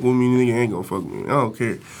gonna fuck with me, nigga ain't gonna fuck with me. I don't care.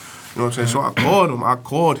 You know what I'm saying? So I called him. I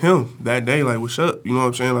called him that day, like, what's up? You know what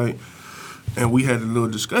I'm saying? Like, and we had a little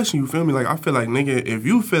discussion, you feel me? Like, I feel like, nigga, if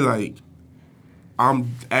you feel like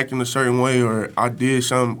I'm acting a certain way or I did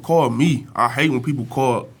something, call me. I hate when people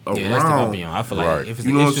call around. Yeah, that's the one beyond. I feel like if it's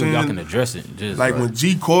an issue, y'all can address it. Just like when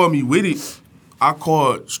G called me with it, I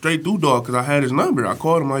called straight through dog because I had his number. I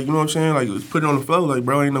called him like, you know what I'm saying? Like, let's put it on the floor. Like,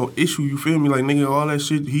 bro, ain't no issue, you feel me? Like, nigga, all that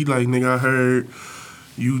shit. He like, nigga, I heard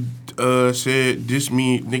you said diss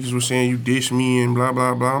me. Niggas were saying you diss me and blah,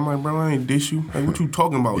 blah, blah. I'm like, bro, I ain't diss you. Like, what you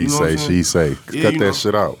talking about? He you know say, what I'm saying? she say. Yeah, Cut that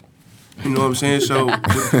shit out. You know what I'm saying? So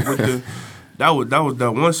that was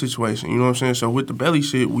that one situation. You know what I'm saying? So with the Belly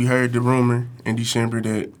shit, we heard the rumor in December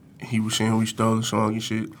that he was saying we stole the song and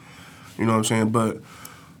shit. You know what I'm saying? But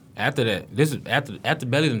after that, this is after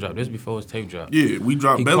Belly done dropped. This is before his tape dropped. Yeah, we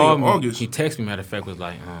dropped Belly in August. He texted me, matter of fact, was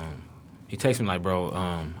like, he texted me like, bro,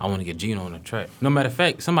 I want to get Jeno on the track. No matter of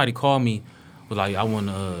fact, somebody called me, was like, I want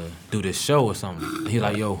to do this show or something. He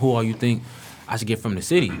like, yo, who all you think I should get from the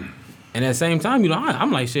city? And at the same time, you know,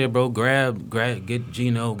 I'm like, shit, bro, grab, get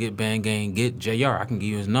Jeno, get Bang Gang, get JR. I can give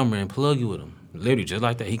you his number and plug you with him. Literally, just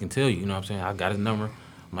like that. He can tell you, you know what I'm saying? I got his number.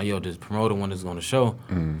 I'm like, yo, this promoter one that's on the show,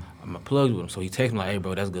 I'm going to plug you with him. So he texted me like, hey,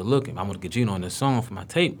 bro, that's good looking. I'm going to get Jeno on this song for my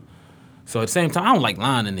tape. So at the same time, I don't like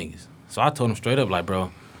lying to niggas. So I told him straight up, like,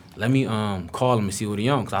 bro, let me call him and see what he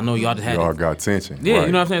on, because I know y'all just had Y'all got tension. Yeah, right.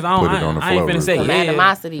 you know what I'm saying? So I ain't finna say,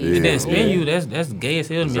 animosity. Yeah. And then spin you, that's gay as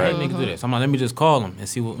hell to me. I hate niggas do that. So I'm like, let me just call him and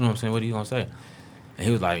see what, you know what I'm saying, what he gonna say. And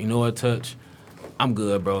he was like, you know what, Touch, I'm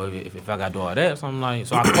good, bro, if I got to do all that. So I'm like,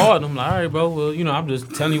 so I called him, like, all right, bro, well, you know, I'm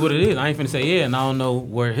just telling you what it is. I ain't finna say yeah, and I don't know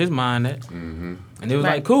where his mind at. And it was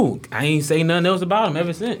like, cool. I ain't say nothing else about him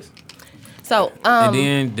ever since. So, and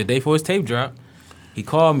then the day before his tape dropped, he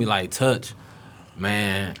called me like, Touch,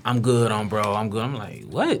 man, I'm good on bro, I'm good. I'm like,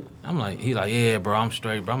 what? I'm like, he like, yeah, bro, I'm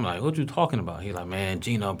straight, bro. I'm like, what you talking about? He like, man,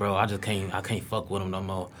 Jeno, bro, I can't fuck with him no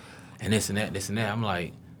more. And this and that. I'm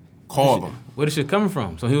like, call him. Where this shit coming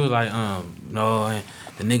from? So he was like, no,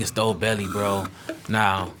 the nigga stole Belly, bro.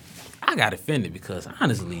 Now, I got offended because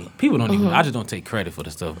honestly, people don't even, I just don't take credit for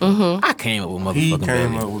the stuff. I came up with motherfucking Belly. He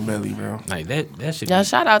came up with Belly, bro. Like that shit. Yeah,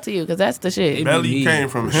 shout out to you, because that's the shit. Belly came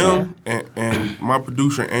from him and my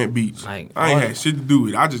producer, Ant Beats. Like, I ain't had shit to do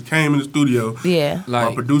with it. I just came in the studio. Yeah. My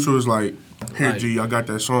Like, producer was like, here, G, I got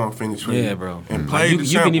that song finished for you. yeah, bro. And played the you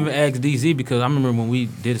sample. can even ask DZ, because I remember when we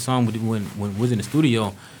did a song when we was in the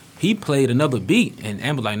studio, he played another beat, and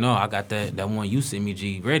Ant was like, no, I got that one you sent me,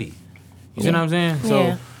 G, ready. You see what I'm saying?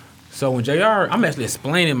 So. So when JR, I'm actually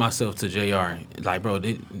explaining myself to JR, like, bro,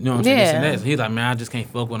 you know what I'm saying? This and that. So he's like, man, I just can't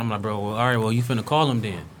fuck with him. I'm like, bro, well, all right, well, you finna call him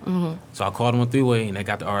then. So I called him on three-way, and they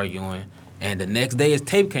got to arguing. And the next day, his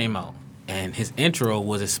tape came out, and his intro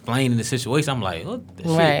was explaining the situation. I'm like, what the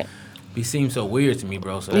shit? He seems so weird to me,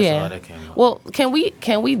 bro. So that's all that came up. Well, can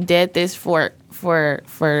we dead this for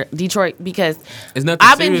Detroit, because It's nothing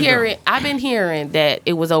I've been serious, hearing that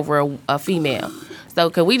it was over a female. So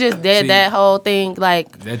can we just dead that whole thing?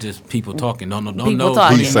 Like, that's just people talking. Don't People know.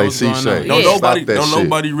 talking. He say, she say. Don't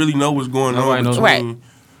nobody really know what's going on between Right.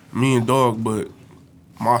 me and Dog, but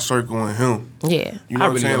my circle and him. yeah. You know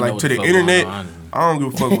what I'm saying? Like, to the internet, I don't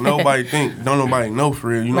give a fuck what nobody think. Don't nobody know for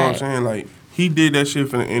real. You know what I'm saying? Like, he did that shit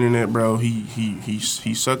for the internet, bro. He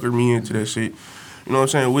suckered me into that shit. You know what I'm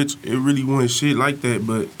saying? Which it really wasn't shit like that,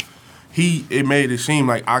 but it made it seem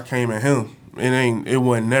like I came at him. It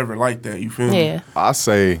wasn't never like that. You feel me? Yeah. I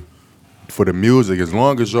say, for the music, as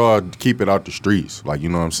long as y'all keep it out the streets, like, you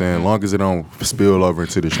know what I'm saying? As long as it don't spill over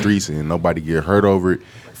into the streets and nobody get hurt over it,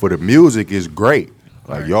 for the music, it's great.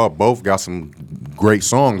 Like, y'all both got some great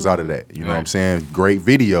songs out of that. You know what I'm saying? Great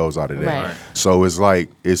videos out of that. Right. So it's like,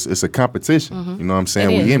 it's a competition. You know what I'm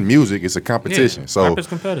saying? We in music, it's a competition. So rap is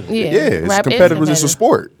competitive. yeah, it's competitive. It's a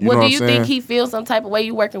sport. You know what do I'm you saying? think he feels some type of way?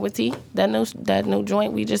 You working with T? That new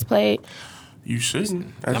joint we just played. You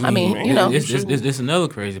shouldn't. I mean, you know. This another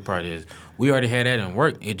crazy part is we already had that in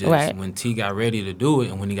work. It just when T got ready to do it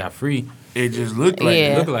and when he got free, it just looked like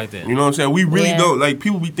it looked like that. You know what I'm saying? We really don't, like,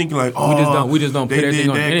 people be thinking like, oh, we just don't put everything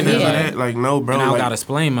on the internet. Like, no, bro. And I like, gotta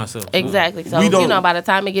explain myself. Exactly. So by the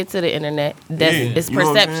time it gets to the internet, it's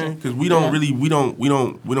perception. Because we don't really we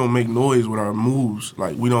don't make noise with our moves.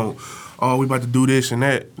 Like, we don't. Oh, we about to do this and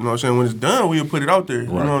that. You know what I'm saying? When it's done, we'll put it out there. You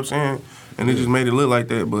know what I'm saying? And it just made it look like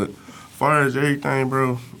that. But as far as everything,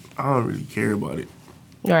 bro, I don't really care about it.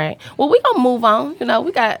 All right. Well, we gonna move on. You know,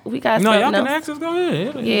 we got. No, y'all something can else. ask us. Go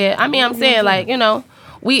ahead. Yeah, I mean, I'm saying, like, you know,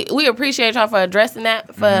 we appreciate y'all for addressing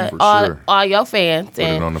that for all your fans Put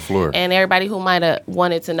it on the floor. and everybody who might have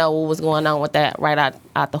wanted to know what was going on with that right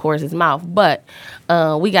out the horse's mouth. But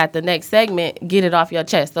we got the next segment, get it off your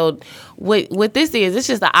chest. So what this is, it's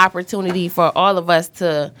just an opportunity for all of us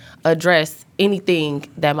to address anything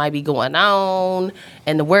that might be going on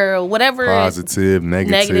in the world, whatever. Positive,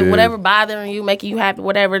 negative, whatever bothering you, making you happy,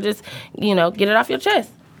 whatever. Just, you know, get it off your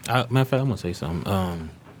chest. Matter of fact, I'm gonna say something.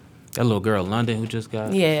 That little girl, London, who just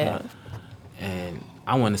got shot. And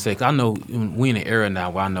I want to say, cause I know we in an era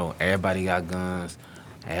now where I know everybody got guns,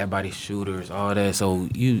 everybody shooters, all that. So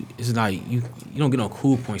it's like you don't get no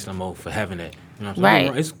cool points no more for having that. You know what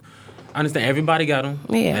I'm saying? I understand everybody got them.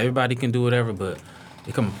 Yeah. Everybody can do whatever, but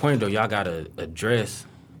it come a point though, y'all gotta address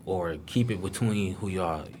or keep it between who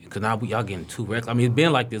y'all. Cause now y'all getting too reckless. I mean, it's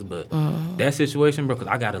been like this, but that situation, bro. Cause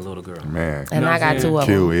I got a little girl, man, and I got two of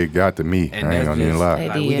them. It got to me. And I ain't gonna even lie.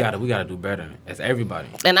 Like, we gotta do better as everybody.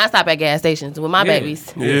 And I stop at gas stations with my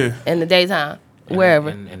babies. Yeah. In the daytime, wherever.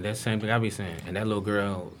 And that same thing I be saying. And that little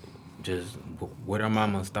girl just with her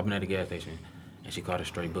mama stopping at the gas station, and she caught a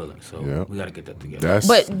straight bullet. So we gotta get that together.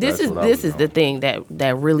 But this is the thing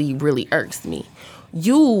that really, really irks me.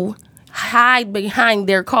 You hide behind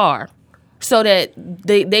their car so that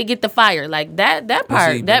they get the fire. Like that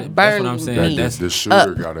part that burned what I'm saying. me. The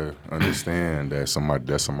shooter gotta understand that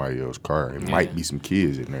somebody else's car. It might be some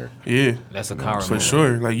kids in there. Yeah, that's a coward for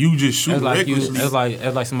sure. Like, you just shoot recklessly.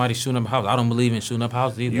 It's like somebody shooting up a house. I don't believe in shooting up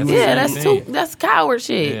houses either. That's coward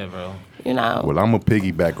shit. Yeah, bro. You know. Well, I'm gonna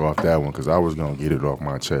piggyback off that one because I was gonna get it off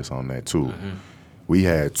my chest on that too. We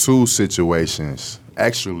had 2 situations,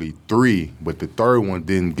 actually 3, but the third one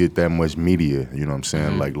didn't get that much media. You know what I'm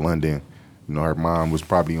saying? Like London. You know, her mom was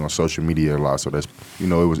probably on social media a lot, so that's, you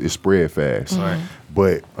know, it spread fast. Right.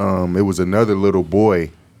 But it was another little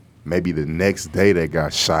boy, maybe the next day, that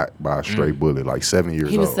got shot by a stray bullet, like 7 years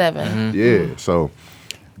old. He was 7. Yeah, so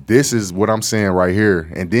this is what I'm saying right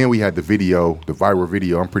here. And then we had the video, the viral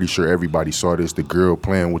video. I'm pretty sure everybody saw this. The girl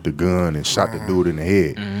playing with the gun and shot the dude in the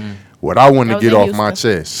head. What I want to get off my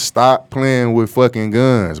chest: stop playing with fucking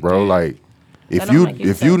guns, bro. Like, if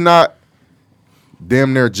you not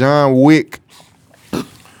damn near John Wick,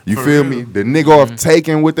 you feel me? The nigga off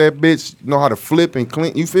taking with that bitch know how to flip and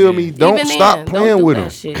clean. You feel me? Don't Even stop then, playing don't with do him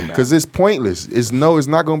that shit, because it's pointless. It's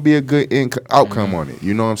not gonna be a good outcome on it.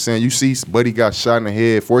 You know what I'm saying? You see, Buddy got shot in the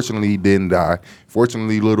head. Fortunately, he didn't die.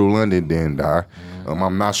 Fortunately, little London didn't die.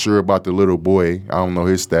 I'm not sure about the little boy. I don't know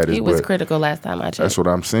his status. He was but critical last time I checked. that's what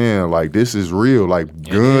I'm saying. Like, this is real. Like,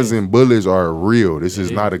 guns and bullets are real. This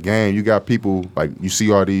is not a game. You got people, like, you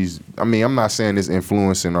see all these. I mean, I'm not saying it's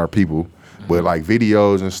influencing our people, but like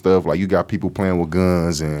videos and stuff, like, you got people playing with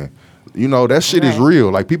guns and, you know, that shit is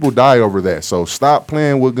real. Like, people die over that. So stop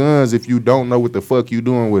playing with guns if you don't know what the fuck you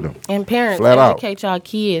doing with them. And parents, educate y'all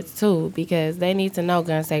kids too, because they need to know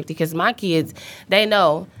gun safety. Because my kids, they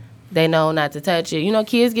know not to touch it. You know,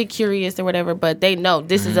 kids get curious or whatever, but they know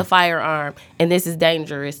this is a firearm and this is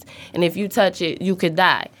dangerous. And if you touch it, you could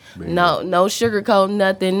die. No sugarcoat,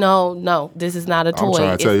 nothing. No. This is not a toy. I'm trying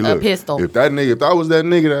to It's tell you, a look, pistol. if I was that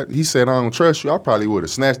nigga that he said I don't trust you, I probably would have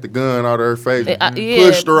snatched the gun out of her face, Yeah.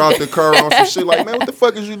 pushed her out the car on some shit like, man, what the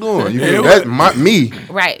fuck is you doing? You feel Yeah, that's me.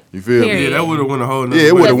 Right. You feel Period. me? Yeah, that would have went a whole nother Yeah,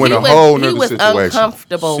 it would have way. went a Because whole he nother was situation.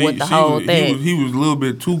 uncomfortable with the whole thing. He was a little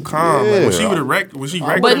bit too calm. Yeah. Like, when she would have wrecked, when she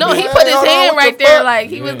wrecked But her no, he bitch, put his hold on, hand what right the there, fuck? like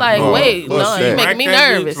he was like, No, "Wait, fuck no, that. you making me Whack that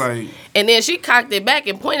bitch, nervous." like- And then she cocked it back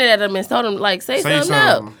and pointed at him and told him like, "Say something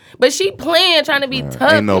something. up." But she playing, trying to be tough.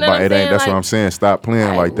 Ain't you know what nobody. I'm It ain't. saying? That's Like, what I'm saying. Stop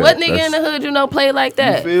playing like that. what nigga That's- in the hood play like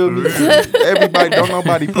that? You feel me? Everybody don't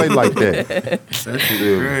nobody play like that. That shit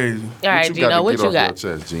feel me? crazy. All right, What you Gino, got what to get you off got?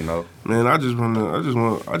 your chest, Gino? Man, I just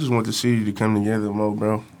want the city to come together more,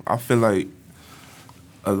 bro. I feel like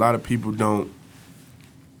a lot of people don't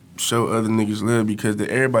show other niggas love because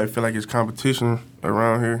everybody feel like it's competition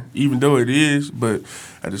around here, even though it is. But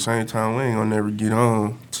at the same time, we ain't gonna never get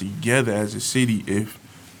on together as a city if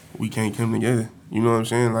we can't come together. You know what I'm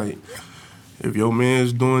saying? Like, if your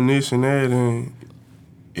man's doing this and that, and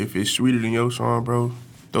if it's sweeter than your song, bro,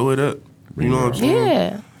 throw it up. You know what I'm saying?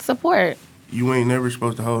 Yeah, support. You ain't never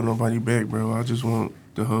supposed to hold nobody back, bro. I just want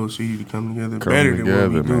the whole city to come together Come better than what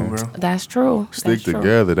we together, do, man. bro. That's true. Stick That's true.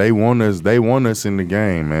 together. They want us in the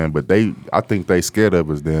game, man. But I think they scared of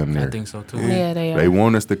us damn near. I think so too. Yeah, they are. They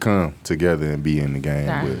want us to come together and be in the game.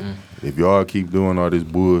 Right. But if y'all keep doing all this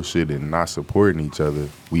bullshit and not supporting each other,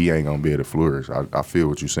 we ain't gonna be able to flourish. I feel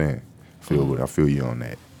what you're saying. I feel you on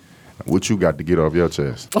that. What you got to get off your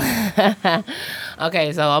chest?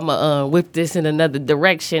 Okay, so I'm gonna whip this in another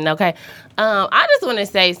direction. Okay, I just want to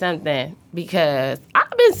say something because I've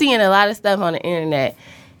been seeing a lot of stuff on the internet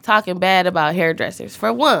talking bad about hairdressers.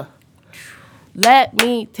 For one, let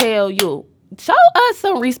me tell you, show us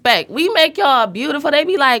some respect. We make y'all beautiful. They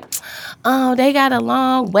be like, oh, they got a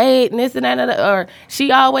long wait and this and that, or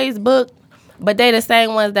she always booked, but they the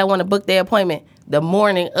same ones that want to book their appointment the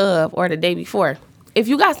morning of or the day before. If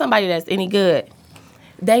you got somebody that's any good,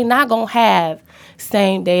 they not gonna have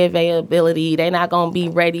same day availability. They not gonna be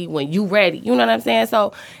ready when you ready. You know what I'm saying?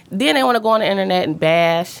 So then they want to go on the internet and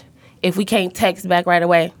bash if we can't text back right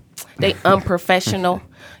away. They unprofessional.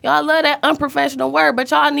 Y'all love that unprofessional word, but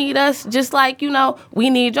y'all need us just like, we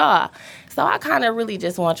need y'all. So I kind of really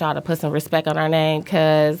just want y'all to put some respect on our name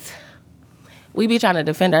because we be trying to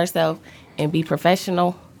defend ourselves and be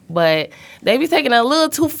professional. But they be taking it a little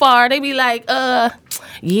too far. They be like,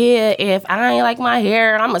 yeah, if I ain't like my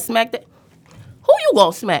hair, I'ma smack that. Who you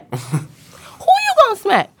gonna smack? Who you gonna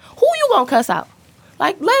smack? Who you gonna cuss out?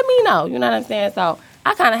 Like, let me know. You know what I'm saying? So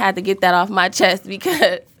I kind of had to get that off my chest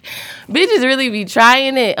because bitches really be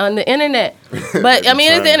trying it on the internet. But, I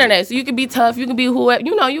mean, it's the internet. So you can be tough. You can be whoever.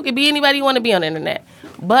 You can be anybody you want to be on the internet.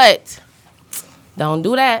 But don't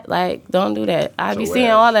do that. Like, don't do that. I be seeing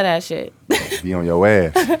all of that shit. Be on your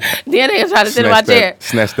ass. Then they try to sit in my chair.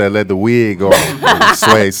 Snatch that leather wig off. And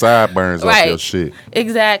sway sideburns off your shit.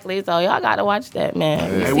 Exactly. So y'all got to watch that,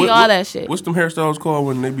 man. You Hey, see all that shit. What's them hairstyles called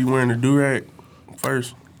when they be wearing the do-rag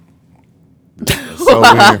first? So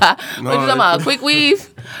weird. What you talking about? A quick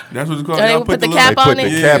weave? That's what it's called. Or they Y'all put the little- cap They on put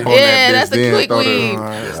it? the cap on Yeah, that bitch, that's a then quick throw the- weave.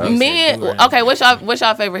 Alright, Men, okay, what's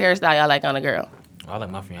y'all favorite hairstyle y'all like on a girl? I like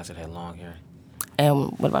my fiance had long hair.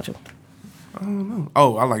 And what about you?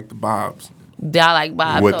 Oh, I like the bobs. Y'all like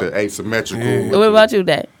Bob. With so- the asymmetrical. Yeah. with What about you,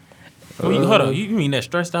 Dad? Hold on, you mean that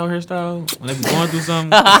stressed out hairstyle when they be going through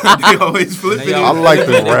something? They always flip it. I like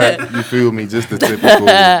the rap, you feel me? Just the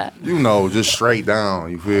typical, just straight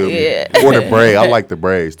down, you feel me? Yeah. Or the braid. I like the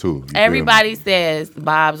braids too. you feel me? Everybody says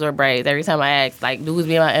bobs or braids. Every time I ask, like, dudes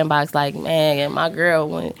be in my inbox, like, man, my girl,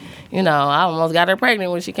 when, I almost got her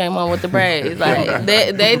pregnant when she came home with the braids. Like,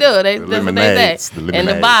 they do. That's what they say. And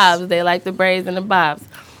the lemonades. bobs, they like the braids and the bobs.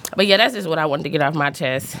 But yeah, that's just what I wanted to get off my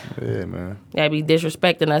chest. Yeah, man. They be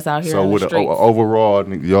disrespecting us out here So on the with streets. overall,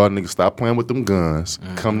 y'all niggas stop playing with them guns,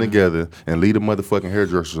 come together, and leave the motherfucking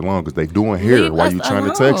hairdressers alone because they doing hair Leave while us you trying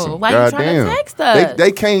to alone. text them. Why you trying to text us?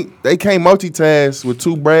 They can't multitask with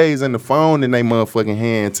two braids and the phone in their motherfucking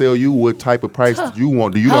hand and tell you what type of price you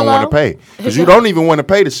want. You don't want to pay because you don't even want to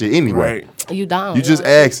pay the shit anyway. Right. You don't. You just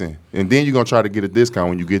asking, and then you're gonna try to get a discount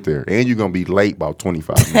when you get there, and you're gonna be late about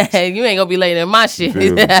 25 minutes. You ain't gonna be late in my shit.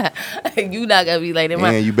 feel me? You not gonna be late in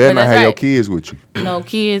my. And you better But not that's have your right. kids with you. No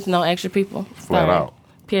kids, no extra people. Flat Sorry. out.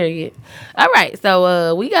 Period. All right,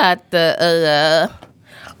 so we got the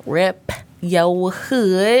rep your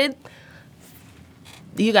hood.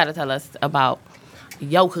 You got to tell us about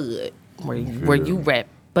your hood where you rep,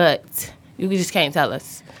 but you just can't tell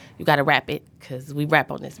us. You got to rap it because we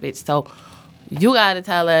rap on this bitch. So you got to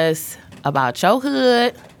tell us about your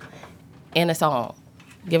hood in a song.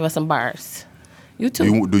 Give us some bars. You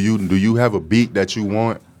too. Do you have a beat that you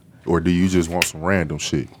want Or do you just want some random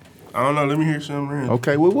shit? I don't know. Let me hear something random.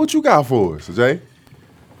 Okay, well, what you got for us, Jay?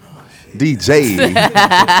 DJ.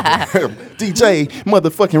 DJ,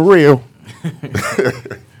 motherfucking real.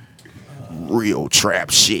 Real trap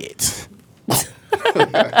shit.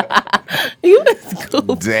 You was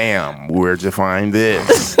cool. Damn, where'd you find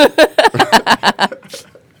this?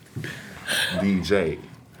 DJ.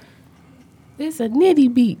 It's a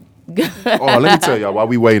nitty beat. Oh, let me tell y'all while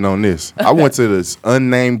we waiting on this. I went to this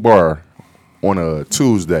unnamed bar on a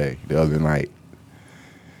Tuesday the other night.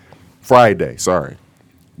 Friday, sorry.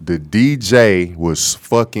 The DJ was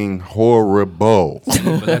fucking horrible.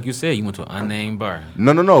 But like you said, you went to an unnamed bar.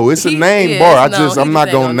 No. It's a He named is. bar. No, I'm not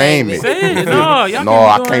gonna name it. Say it. No, y'all No,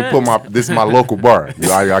 I be can't doing put that. this is my local bar.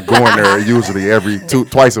 I go in there usually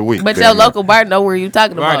twice a week. But damn your near. local bar know where you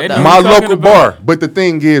talking Right, about, they though. know. My What you talking local about? bar. But the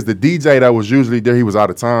thing is, the DJ that was usually there, he was out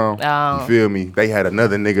of town. Oh. You feel me? They had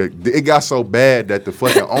another nigga. It got so bad that the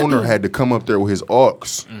fucking owner had to come up there with his aux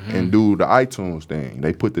and do the iTunes thing.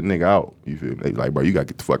 They put the nigga out. You feel me? They like, bro, you gotta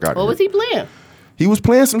get the fuck out What of was here. he playing? He was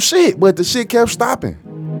playing some shit, but the shit kept stopping.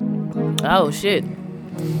 Oh, shit.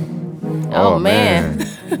 Oh, man.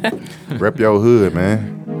 Rep your hood,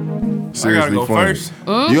 man. Seriously go funny. first?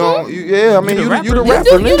 You don't, yeah, I mean, you the rapper, You the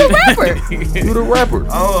nigga. rapper. You the rapper.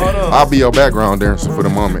 Oh, hold on. I'll be your background dancer for the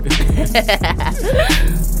moment.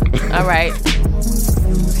 All right.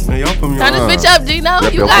 Man, y'all put me Turn on. this bitch up, Geno.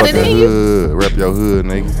 Rep You your got it fucking in you. hood. Rep your hood,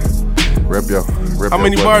 nigga. Rep How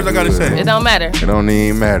many your bars fucking I gotta hood. say? It don't matter. It don't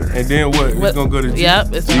even matter. And then what? We gonna go to G. Yep.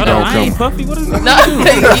 It's Hold don't on, I ain't come. puffy. What is that? No.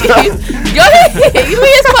 Go ahead. You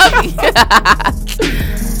is puppy.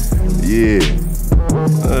 Yeah.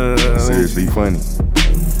 Seriously funny.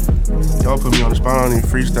 Y'all put me on the spot. I don't even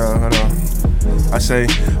freestyle. Hold on. I say,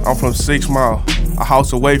 I'm from 6 Mile, a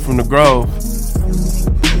house away from the Grove.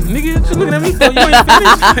 Nigga, what you looking at me for? You ain't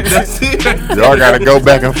finished. That's it. Y'all gotta go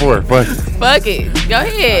back and forth. Fuck it. Fuck it. Go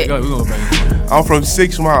ahead. Go, we going back. I'm from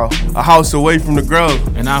 6 Mile, a house away from the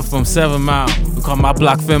Grove. And I'm from 7 Mile. We call my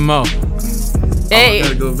block Fimo. Hey.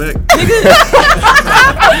 Gotta go back.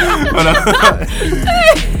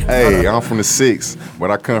 Hey, I'm from the 6,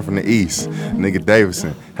 but I come from the East. Nigga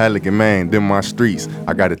Davidson, Halligan, Maine, them my streets.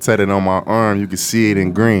 I got it tatted on my arm, you can see it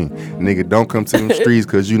in green. Nigga, don't come to them streets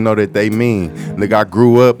cause you know that they mean. Nigga, I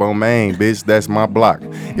grew up on Maine, bitch, that's my block.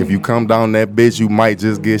 If you come down that bitch, you might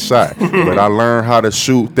just get shot. But I learned how to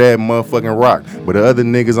shoot that motherfucking rock. But the other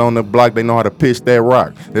niggas on the block, they know how to pitch that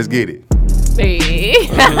rock. Let's get it. Hey.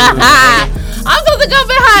 I'm supposed to go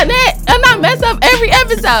behind that and not mess up every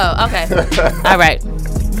episode. Okay. All right.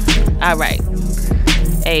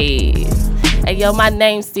 Hey, yo, my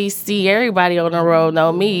name's CC. Everybody on the road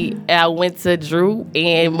know me. I went to Drew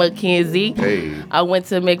and Mackenzie. Hey. I went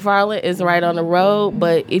to McFarland. It's right on the road.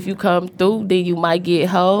 But if you come through, then you might get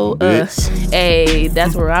hold. Bitch. Hey,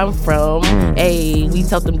 that's where I'm from. Hey, we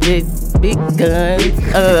told them big guns.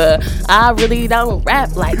 I really don't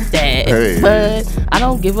rap like that. Hey. But I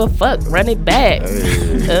don't give a fuck. Run it back.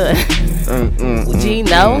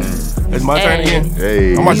 Geno. It's my turn again.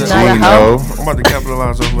 Hey, I'm about to- Geno. I'm about to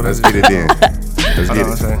capitalize over Let's that. get it then. Let's I get know it.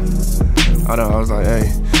 what I'm saying. I know. I was like,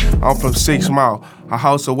 hey, I'm from 6 Mile, a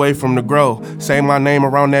house away from the Grove. Say my name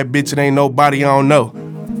around that bitch, it ain't nobody I don't know.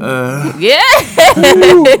 Yeah.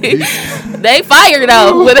 They fire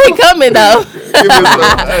though. When they coming though. Give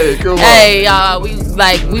us a- hey, come on. Hey y'all,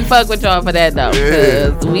 we fuck with y'all for that though.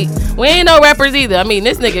 Cause we ain't no rappers either. I mean,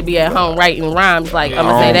 this nigga be at home writing rhymes. Like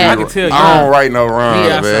I'ma say I that. can tell you. I don't write no rhymes,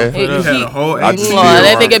 Yeah, man. He- You had a whole I just eight- did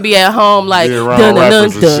that rhyme. nigga be at home like Did rhyme dun, dun,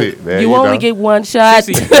 rappers and dun. shit, man, You you only know? get one shot.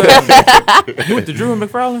 You went to Drew and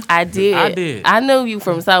McFarland? I did. I did. I knew you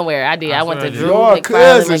from somewhere. I did. I went to swear I did. Drew. Y'all McFarland,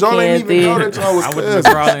 cousins. Y'all ain't even know Mackenzie. that y'all was I went to cousins.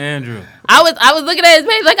 McFarland and Drew. I was looking at his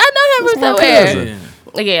page like I know him from That's my somewhere.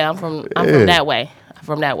 cousin. Yeah, I'm from Yeah. that way.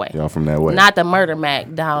 From that way. Y'all from that way. Not the murder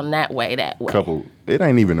mac down that way. Couple. It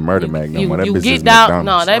ain't even the murder mag no more. That you bitch get is down.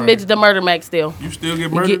 No, McDonald's. that bitch the murder mac still. You still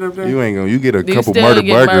get murdered up there? You ain't gonna. You get a You couple still murder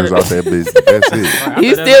get burgers murdered. off that bitch. That's it.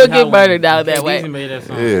 You still get murdered down that way.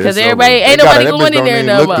 Yeah, Cause it's everybody- over. ain't They nobody that going bitch in there don't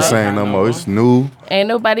no even look more. the same no more. It's new. Ain't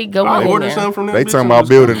nobody going I in ordered there. something from that They bitch. talking It about was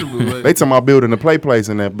building. comfortable, but- They talking about building a play place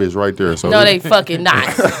in that bitch right there. So No, they fucking not.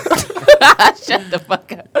 Shut the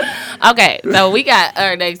fuck up. Okay, so we got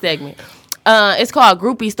our next segment. It's called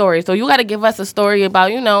Groupie Stories. So you got to give us a story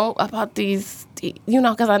about, about these,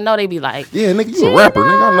 because I know they be like, Yeah, nigga, you a rapper,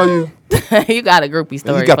 nigga. I know you. you got a groupie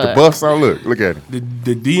story. You got the for- buffs on. Look at it.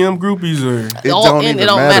 The DM groupies are. It All don't in, even it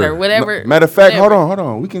don't matter. matter, whatever- No, matter of fact, whatever. hold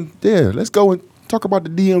on. We can. Yeah, let's go and talk about the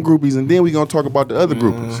DM groupies, and then we gonna talk about the other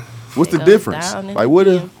groupies. What's the Goes difference? down in Like the what?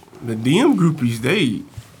 DM. The DM groupies, they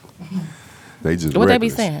They just. What they be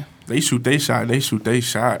reckless. saying? They shoot they shot.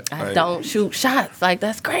 I don't shoot shots. Like,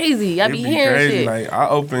 that's crazy. I It be be hearing crazy.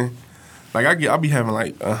 shit. Like I be having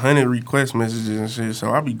like 100 request messages and shit.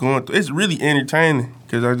 So I be going through. It's really entertaining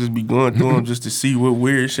because I just be going through them just to see what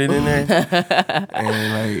weird shit in there.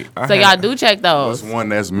 And like, So y'all do check What's those. one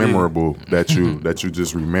that's memorable that you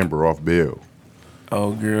just remember off bill?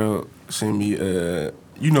 Oh, girl, send me.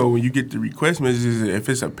 When you get the request messages, if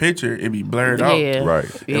it's a picture, it be blurred out. Yeah. Right.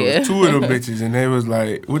 There Yeah. was 2 of them bitches, and they was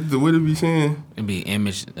like, "What it be saying?" It'd be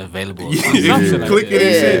image available. or Yeah, some shit like click that. it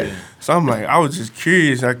and Yeah. shit. So I'm like, I was just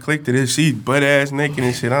curious. I clicked it, and she butt ass naked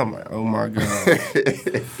and shit. I'm like, oh my god,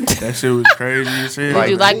 that shit was crazy as shit. Did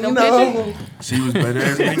you like them pictures? She was butt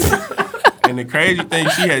ass naked. And the crazy thing,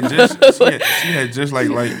 she had just like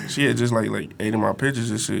 8 of my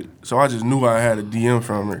pictures and shit. So I just knew I had a DM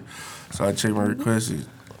from her. So I checked my requests,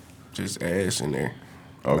 just ass in there.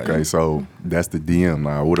 Okay, Like, so that's the DM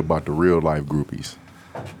now. What about the real life groupies?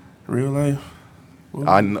 real life.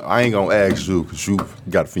 I ain't gonna ask you because you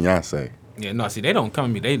got a fiance. Yeah, no, see, they don't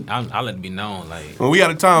come to me. I let it be known. Like, When we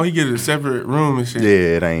out of town, he get a separate room and shit. Yeah,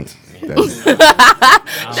 it ain't. That's, That's what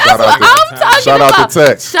I'm talking shout about. out to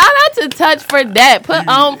Touch. Shout out to Touch for that. Put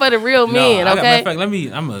on for the real men, matter okay? of fact,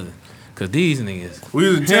 cause these niggas. We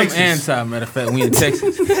was in Him Texas. and Ty, matter of fact, we in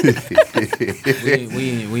Texas. we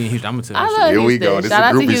in Houston. I'm gonna tell I you. love Here we Houston. go. This is Shout a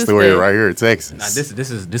out to groupie story Houston. right here in Texas. Now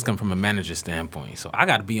this come from a manager standpoint, so I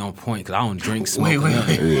got to be on point because I don't drink, smoke. Wait.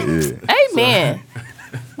 Yeah. Amen.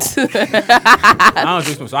 I don't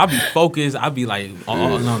drink, smoke, so I be focused. I be like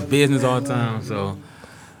on business all the time. So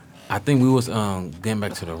I think we was getting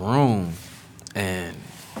back to the room, and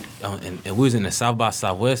we was in the South by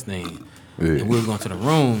Southwest thing. Yeah. And we was going to the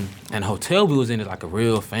room, and the hotel we was in is like a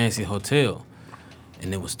real fancy hotel.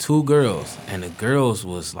 And there was 2 girls, and the girls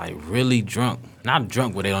was like really drunk. Not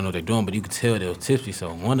drunk where they don't know what they're doing, but you could tell they were tipsy.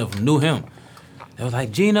 So one of them knew him. They was like,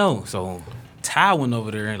 Jeno. So Ty went over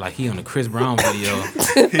there, like he on the Chris Brown video.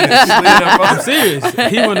 I'm serious.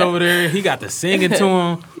 He went over there, he got to singing to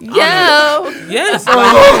him. Yo, Yes.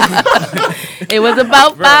 Like, it was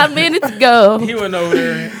about 5 minutes ago. he went over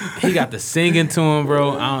there, he got to singing to him,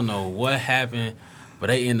 bro. I don't know what happened, but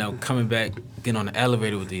they ended up coming back, getting on the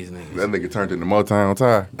elevator with these niggas. That nigga turned into Motown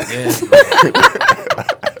Ty. Yes, bro.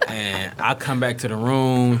 And I come back to the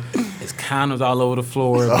room, it's condoms all over the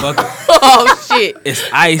floor, Oh, shit. it's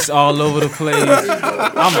ice all over the place. I'm like,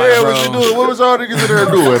 Yeah, what you bro. doing? What was y'all niggas in there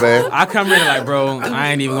doing, man? I come in like, bro,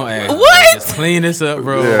 I ain't even gonna ask. What? Just clean this up,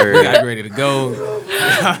 bro. Yeah, We got ready to go.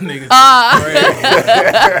 Y'all niggas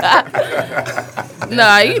crazy.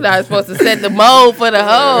 Nah, you not supposed to set the mold for the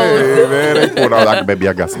hoes. Yeah, man, they pulled out like, baby,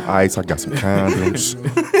 I got some ice, I got some condoms.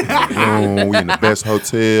 We in the best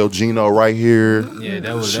hotel, Jeno right here. Yeah,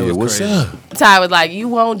 that was Shit, what's crazy. up? Ty was like, you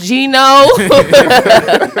want Gino? That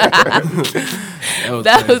was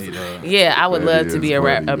crazy, though. Yeah, I would That love is to be a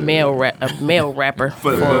funny, male rapper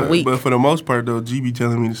for a week. But for the most part, though, G be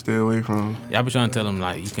telling me to stay away from him. Yeah, I be trying to tell them,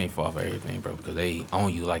 like, you can't fall for everything, bro, because they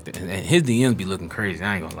own you like that. And his DMs be looking crazy.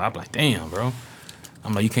 I ain't gonna lie. I be like, damn, bro.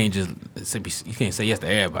 I'm like, you can't just you can't say yes to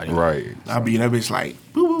everybody. Right. I be in that bitch like,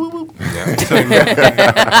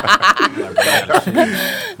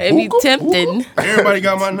 It be tempting. everybody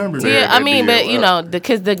got my number. Yeah, I they mean, be but a you lot. know,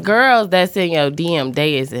 because the girls that's in your DM,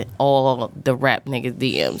 they isn't all the rap niggas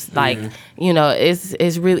DMs. Like, you know, it's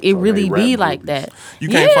really they be rap like groupies. that. You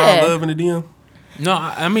can't find love in the DM? No,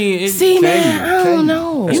 I mean, it's See, man, I don't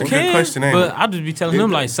know. That's you a good can, question, ain't but it? I just be telling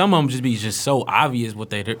them, like, some of them just be so obvious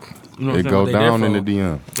what they do. You know what It I'm saying? go What they there down in for. the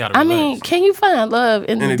DM. Gotta I relax. mean, can you find love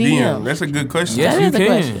in In the the DM. DM? That's a good question. Yes, That you is a can.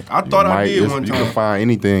 question. I thought I did one You can time. find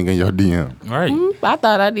anything in your DM. Right. I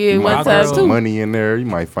thought I did You one might girl. time find too. some money in there. You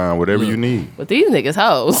might find whatever you need. But these niggas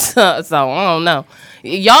hoes. So I don't know.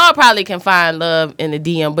 Y'all probably can find love in the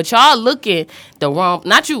DM, but y'all looking the wrong.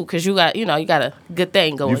 Not you, because you got a good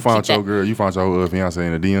thing going. You found Keep your that. girl. You found your fiance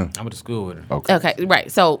in the DM. I went to school with her. Okay. Okay,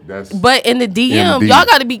 right. So, That's- but in the DM, DM. y'all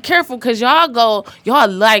got to be careful because y'all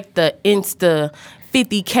like the Insta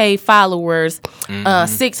 50K followers,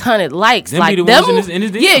 600 likes. Them like be the them, ones in his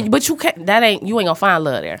DM. yeah. But you ain't gonna find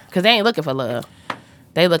love there because they ain't looking for love.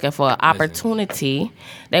 They looking for opportunity.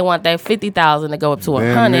 They want that 50,000 to go up to Damn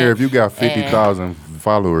 100. near, if you got 50,000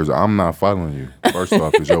 followers, I'm not following you. First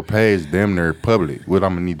off, because your page damn near public. What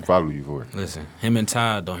I'm going to need to follow you for? Listen, him and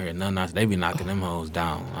Ty don't hear nothing else. They be knocking them hoes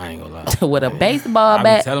down. I ain't gonna lie. with a baseball I be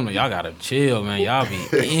bat. telling them, y'all gotta chill, man. Y'all be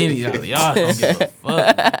y'all don't give a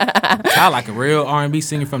fuck. Ty like a real R&B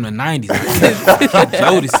singer from the 90s. Like,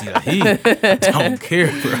 Jodeci, like, he don't care,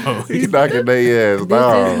 bro. He knocking their ass This is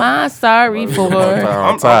down. my sorry for.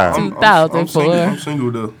 I'm tired. 2004. I'm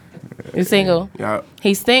single though. You single? Yeah.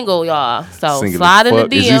 He's single, y'all. So Single slide as in the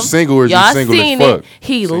fuck. DMs. Is you single or is you y'all single as seen fuck? it.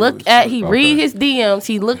 He Single look as at. fuck. He Okay. read his DMs.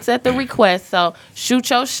 He looks at the request. So shoot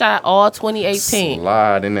your shot all 2018.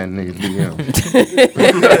 Slide in that nigga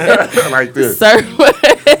DM. Like this. Sir,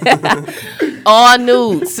 all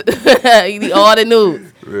nudes. You need all the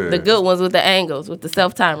nudes. Yeah. The good ones with the angles, with the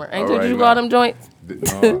self timer. Ain't All what you right, call now. them joints?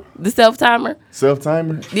 No. The self timer. Self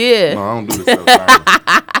timer? Yeah. No, I don't do the self timer.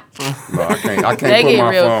 No, I can't They put get my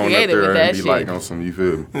real phone up creative with there that and be shit. like on some, you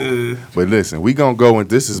feel me? But listen, we gonna go, and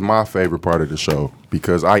this is my favorite part of the show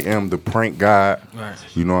because I am the prank guy. Right.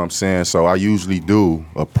 You know what I'm saying? So I usually do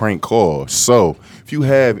a prank call. So if you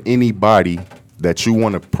have anybody that you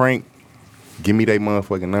want to prank, give me their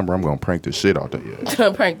motherfucking number. I'm gonna prank the shit out there.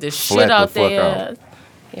 Prank the Flat shit the out fuck there. out.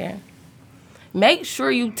 Yeah. Make sure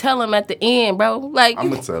you tell them at the end, bro. Like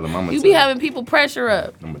I'ma tell them. you be having people pressure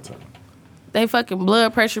up. I'm gonna tell them. They fucking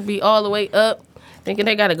blood pressure be all the way up, thinking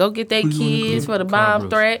they gotta go get their kids for the bomb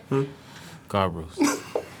Bruce. threat. Car Bruce.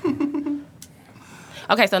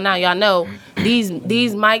 Okay, so now y'all know these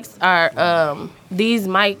mics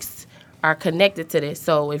are connected to this.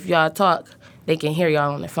 So if y'all talk, they can hear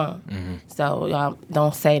y'all on the phone. So y'all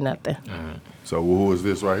don't say nothing. So who is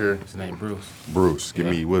this right here? His name Bruce. Bruce. Give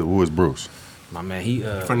me who is Bruce? My man, he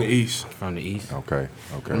From the East. from the East. Okay.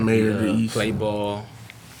 Okay. Mayor of the East. Play ball.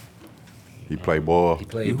 He play ball. He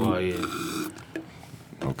played ball. Yeah.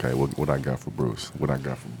 Okay. What I got for Bruce? But look,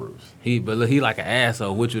 But look, he like an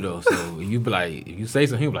asshole with you though. So you be like, if you say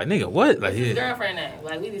something, he be like, nigga, what? Like His his girlfriend name,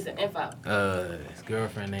 like we need some info. his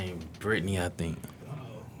girlfriend named Brittany, I think.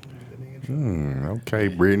 Okay,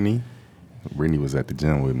 Brittany. Brittany was at the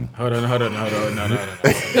gym with me. Hold on, no. I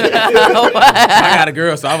got a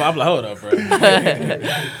girl, so I'm like, hold up, bro.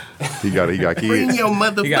 He got kids. Bring your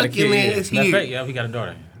He got a motherfucking kid. ass Matter of fact, here. yeah, he got a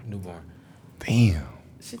daughter, newborn. Damn.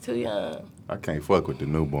 She too young. I can't fuck with the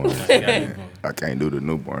newborns. He got a newborn. I can't do the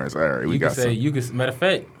newborns. All right, we You got can say, some. matter of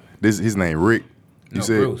fact, This his name Rick. You No,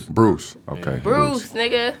 said Bruce. Bruce. Okay. Bruce,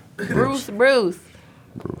 nigga. Bruce.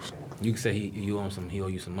 Bruce. you can say he owe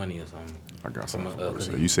you some money or something. I got some. From, 'cause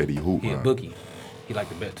So you said he hoop. He a Huh? bookie. He like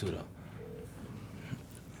to bet too though.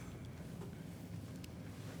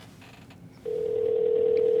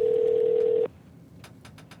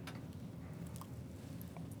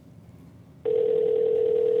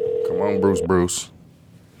 Come on, Bruce.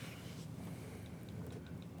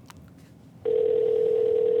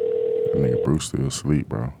 That nigga Bruce still asleep,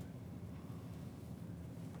 bro.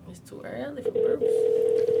 It's too early for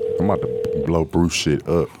Bruce. I'm about to blow Bruce shit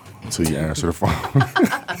up until you answer the phone.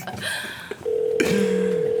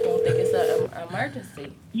 Don't think it's an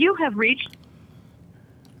emergency. You have reached.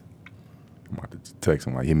 I'm about to text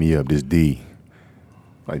him like, hit me up, this D.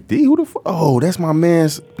 Like, D, who the fuck? Oh, that's my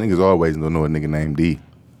man's. Niggas always don't know a nigga named D.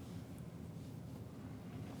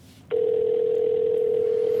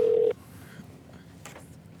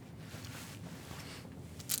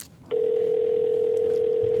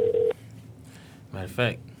 Matter of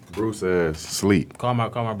fact, Bruce ass sleep. call my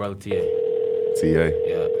brother TA. TA.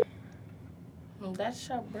 Yeah. That's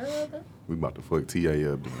your brother. We about to fuck TA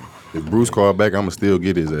up. Then. If Bruce called back, I'ma still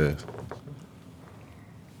get his ass.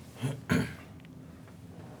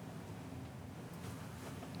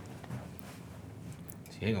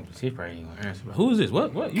 She probably ain't gonna answer. But who is this?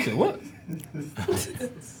 What? You said what?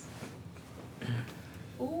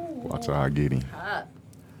 Watch how I get him. Hot.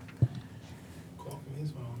 Call from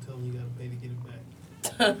his phone, tell him you gotta pay to get it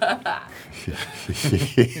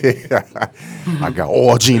back. I got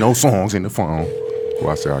all Jeno songs in the phone.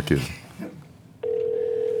 Watch how I kill him.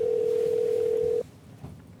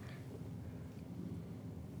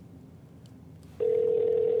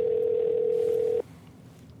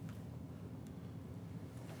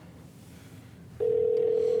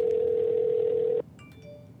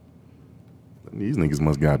 These niggas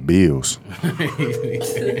must got bills.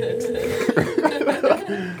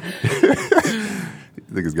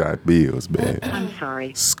 Niggas got bills, man. I'm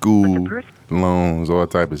sorry. School, loans, all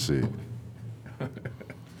type of shit.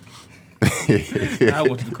 I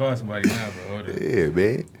want you to call somebody now, bro. Hold up. Yeah,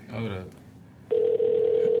 man. Hold up.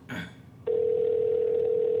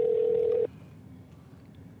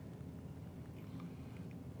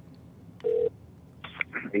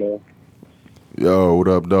 Hello. Yo, what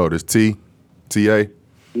up, dog? This T? TA?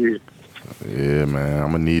 Yeah. Yeah, man.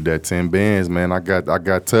 I'm gonna need that 10 bands, man. I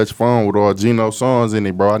got touch phone with all Jeno songs in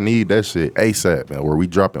it, bro. I need that shit ASAP, man. Where we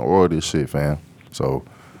dropping all this shit, fam. So,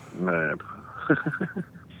 Man.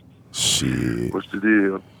 shit. What's the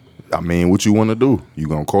deal? I mean, what you want to do? You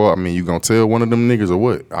gonna call? I mean, you gonna tell one of them niggas or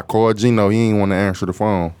what? I called Jeno. He ain't want to answer the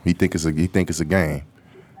phone. He think it's a game.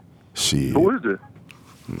 Shit. Who is it?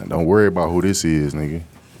 Man, don't worry about who this is, nigga.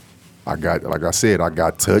 like I said, I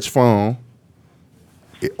got touch phone.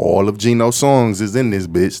 All of Geno's songs is in this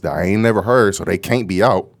bitch that I ain't never heard, so they can't be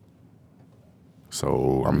out.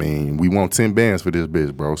 So, I mean, we want 10 bands for this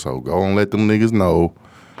bitch, bro. So go and let them niggas know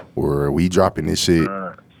where we dropping this shit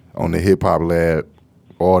on the Hip Hop Lab.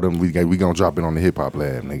 All them, we gonna drop it on the Hip Hop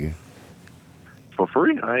Lab, nigga. For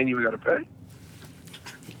free? I ain't even got to pay.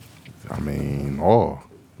 I mean,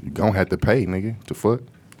 you gonna have to pay, nigga. The fuck?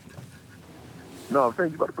 No, I'm saying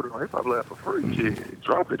you about to put it on Hip Hop Lab for free. Shit,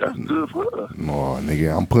 drop it. That's good for us. No,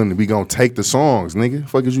 nigga, we gonna take the songs, nigga.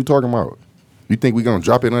 Fuck is you talking about? You think we gonna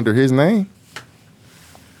drop it under his name?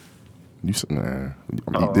 You said, nah.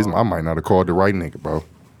 I might not have called the right nigga, bro.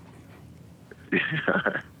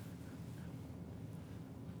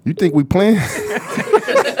 You think we playing?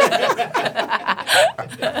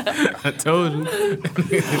 I told you.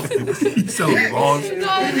 He's so lost. You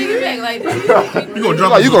gonna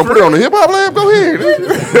drop it You for gonna put it on the Hip Hop Lab? Go ahead.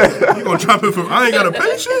 You gonna drop it for? I ain't gotta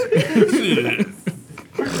pay shit.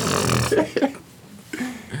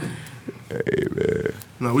 Hey, man.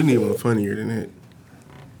 No, we need one funnier than that.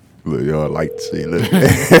 Look, y'all like shit. Look.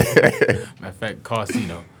 Matter of fact,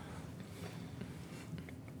 Casino.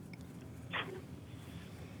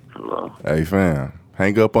 Hello. Hey, fam.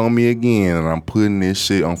 Hang up on me again, and I'm putting this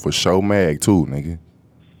shit on for show mag too, nigga.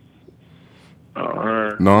 All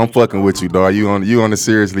right. No, I'm fucking with you, dog. You on the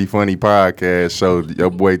Seriously Funny podcast show. Your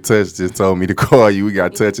boy Touch just told me to call you. We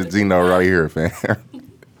got Touch and Jeno right here, fam.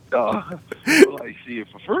 Like shit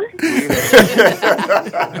for free. Put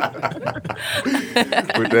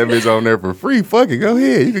that bitch on there for free. Fuck it, go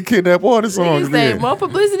ahead. You can kidnap all the songs. You say then. more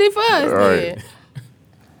publicity for us, All right.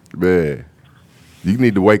 then. Man. You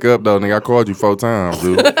need to wake up though, nigga. I called you 4 times,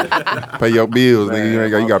 dude. Pay your bills,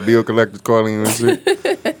 nigga. You got bill collectors calling you and shit.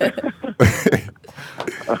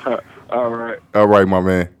 All right. All right, my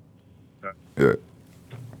man. Yeah.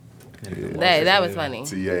 Hey, that was funny.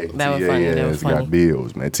 TA. That was funny. That was funny. got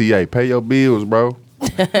bills, man. TA, pay your bills, bro.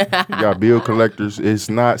 You got bill collectors. It's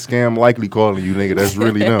not scam likely calling you, nigga. That's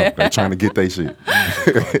really them. They're trying to get their shit.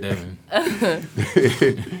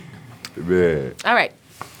 Man. All right.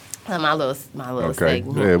 My little Okay.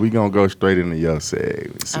 segment. Yeah, we gonna go straight into your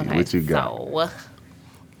seg. Let's see what you got.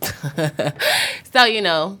 So you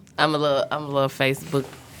know, I'm a little Facebook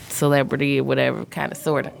celebrity or whatever, kind of,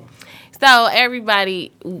 sort of. So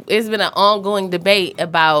everybody, it's been an ongoing debate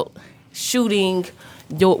about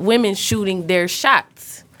women shooting their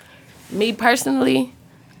shots. Me personally,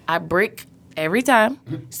 I brick every time,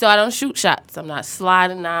 so I don't shoot shots. I'm not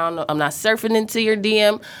sliding down. I'm not surfing into your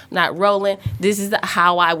DM. I'm not rolling. This is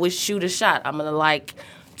how I would shoot a shot. I'm gonna like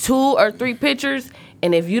 2 or 3 pictures,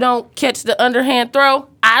 and if you don't catch the underhand throw,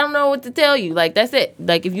 I don't know what to tell you. Like, that's it.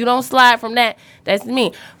 Like, if you don't slide from that, that's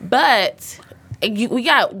me. But we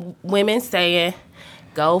got women saying,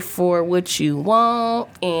 go for what you want.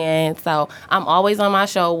 And so I'm always on my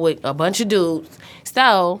show with a bunch of dudes.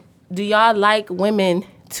 So do y'all like women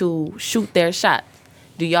to shoot their shot?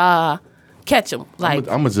 Do y'all catch them? Like,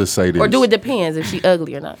 I'm gonna just say this. Or do it depends if she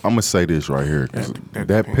ugly or not? I'm gonna say this right here. 'Cause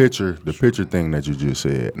the picture thing that you just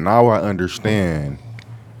said. Now I understand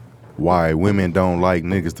why women don't like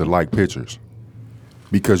niggas to like pictures.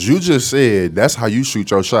 Because you just said that's how you shoot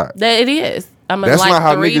your shot. That it is. I'm gonna That's like not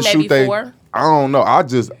how 3, niggas maybe shoot they. 4. I don't know. I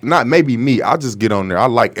just maybe me. I just get on there. I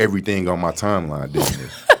like everything on my timeline.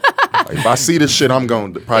 Like, if I see this shit, I'm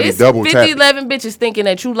gonna probably It's double tap. 11 bitches thinking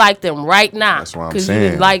that you like them right now. That's what I'm Because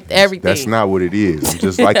saying. you liked everything. That's not what it is. I'm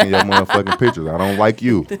just liking your motherfucking pictures. I don't like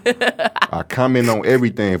you. I comment on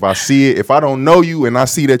everything. If I see it, if I don't know you and I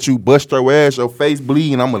see that you bust your ass, your face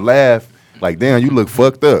bleeding, I'm gonna laugh. Like, damn, you look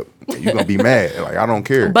fucked up. You gonna be mad. Like, I don't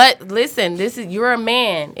care. But listen, you're a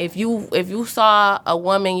man. If you saw a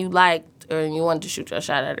woman you liked or you wanted to shoot your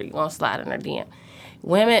shot at her, you gonna slide in her DM.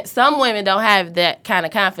 Some women don't have that kind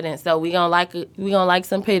of confidence, so we gonna like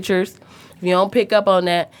some pictures. If you don't pick up on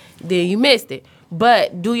that, then you missed it.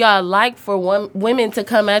 But do y'all like for women to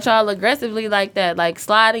come at y'all aggressively like that, like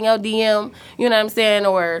sliding your DM? You know what I'm saying,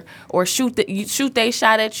 or shoot they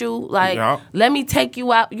shot at you? Like, Yeah. Let me take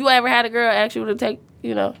you out. You ever had a girl ask you to take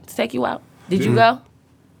you out? Did you go?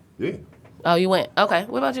 Yeah. Oh, you went. Okay.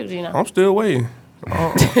 What about you, Jeno? I'm still waiting. You know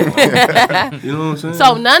what I'm saying?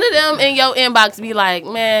 So none of them in your inbox be like,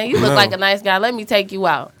 man, you look like a nice guy. Let me take you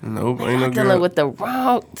out. Nope, ain't no Dealing girl. with the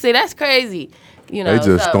wrong. See, that's crazy. You know,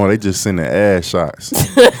 They just sending ass shots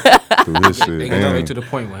through this shit. They go straight to the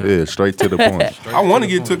point, man. Yeah, straight to the point. I want to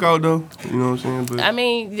get took out though. You know what I'm saying? But I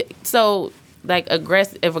mean, so like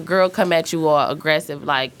aggressive. If a girl come at you all aggressive,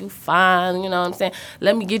 like you fine, you know what I'm saying?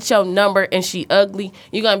 Let me get your number, and she ugly.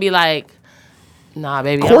 You gonna be like, Nah,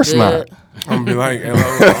 baby, Of course I'm good. not. I'm gonna be like,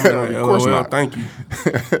 LOL, course LOL, not. thank you.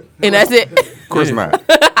 And that's it. Of course not.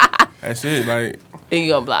 That's it. Like, And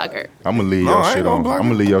you gonna block her. I'm gonna leave No, your I ain't shit gonna on. block I'm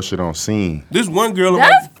gonna her. leave your shit on scene. this one girl,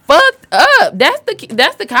 That's fucked up.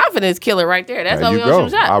 That's the confidence killer right there. That's There why we you don't go.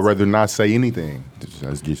 shoot shots. I'd rather not say anything.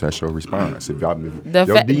 That's your response. If y'all, your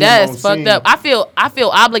DM That's on fucked scene- up. I feel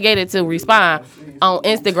obligated to respond on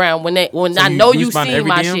Instagram when So I you- know you you respond to see every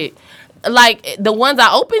my DM? shit. Like the ones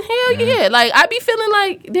I open, hell yeah. Like I be feeling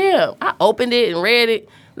like, damn, I opened it and read it.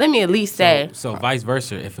 Let me at least say. So vice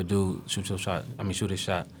versa, if a dude shoot his shot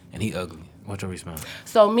and he ugly, what's your response?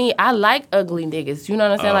 So me, I like ugly niggas. You know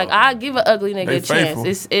what I'm saying? Like I give an ugly nigga They a chance.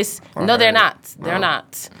 faithful? It's no, they're not. They're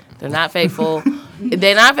not. They're not faithful.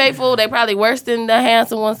 They're not faithful. They probably worse than the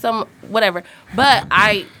handsome ones. Some whatever. But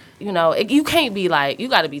you can't be like. You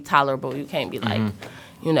got to be tolerable. You can't be like,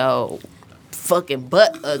 fucking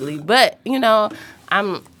butt ugly. But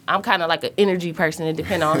I'm kind of like an energy person. It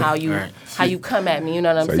depends on how you Right. how you come at me. You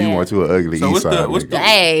know what I'm So saying? you want to an ugly So east what's the- side what's nigga. the-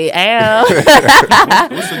 Hey, am.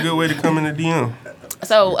 what's a good way to come in the DM?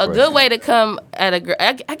 So a good way to come at a girl,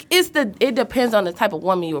 it depends on the type of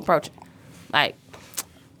woman you approaching, like,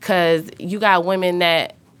 cause you got women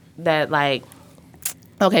that like,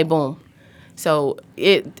 okay, boom. So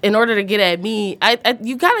in order to get at me,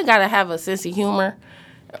 you gotta have a sense of humor,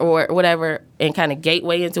 or whatever, and kind of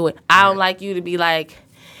gateway into it. I don't like you to be like,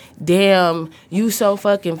 damn, you so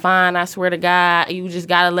fucking fine. I swear to God, you just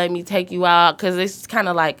gotta let me take you out, cause it's kind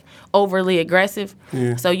of like overly aggressive.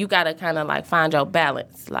 Yeah. So you gotta kind of like find your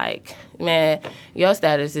balance. Like, man, your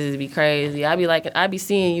status is be crazy. I be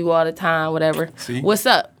seeing you all the time, whatever. See? What's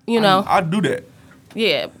up? You know? I do that.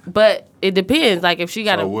 Yeah, but it depends. Like if she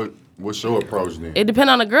got So what's your approach then? it depend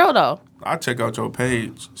on the girl though. I check out your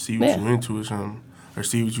page, see what Yeah. you into or something, or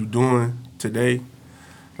see what you doing today.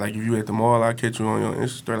 Like if you at the mall, I catch you on your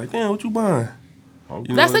Insta story. Like, damn, what you buying? You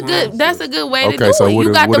know That's what a I'm saying? good way to Okay, do so it. what You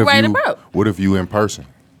if, got what the if right you approach. what if you in person?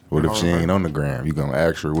 What if she Okay. ain't on the gram? You gonna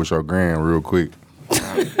ask her what's your gram real quick?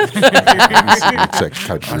 Check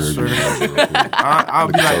type of girl swear you to is real quick. I'll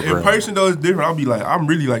be Look at like, your in gram. person though, it's different. I'll be like, I'm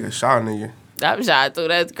really like a shy nigga. I'm shy too.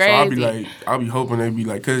 That's So I'll crazy. be like, I'll be hoping they be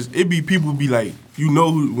like, cause it be people be like,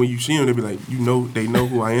 when you see them, they be like, they know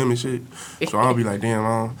who I am and shit. So I'll be like, damn,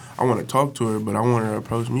 I want to talk to her, but I want her to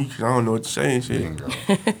approach me because I don't know what to say and shit. You know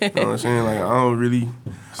what I'm saying? Like, I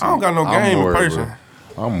don't got no I'm game in more of person.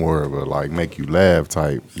 I'm more of a like make you laugh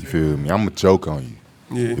type. You feel me? I'm a joke on you.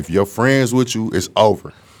 Yeah. If your friends with you, it's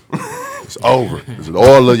over. It's over. It's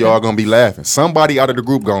all of y'all gonna be laughing. Somebody out of the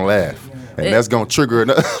group gonna laugh, and that's gonna trigger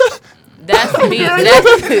another. That's me.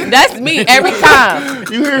 That's me every time.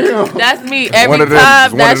 You hear him? That's me One every of them. time.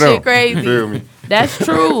 It's one That of them. shit crazy. You feel me? That's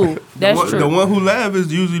true. That's true. The one who laugh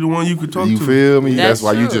is usually the one you could talk You to. feel me? That's That's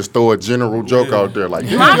why you true. just throw a general joke out there like,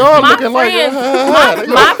 my, y'all my looking like friends,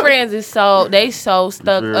 my friends is so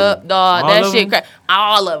stuck feel up, dog. All That of shit, them?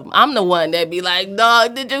 all of them. I'm the one that be like,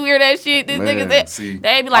 dog, did you hear that shit? This Man, nigga said. see,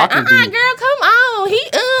 They be like, I can be- girl, come on.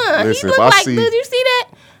 Listen, He if look I like. see- Did you see that?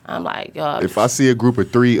 I'm like, God. If I see a group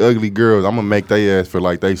of 3 ugly girls, I'm gonna make their ass feel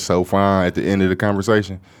like they so fine at the end of the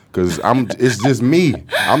conversation. Cause it's just me.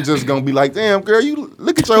 I'm just gonna be like, damn, girl, you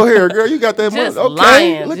look at your hair, girl. You got that money. Just Okay,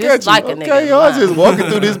 lying, look just at like you. a nigga Okay, y'all lying. just walking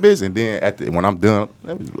through this bitch, and then when I'm done,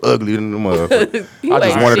 that was ugly than the motherfucker. You I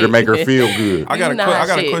just ain't wanted to shit. make her feel good. I got You not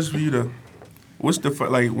a shit. question for you though. What's the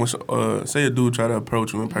when say a dude try to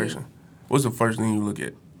approach you in person? What's the first thing you look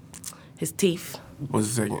at? His teeth, What's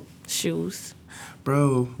the second? shoes.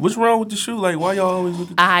 Bro, what's wrong with the shoe? Like, why y'all always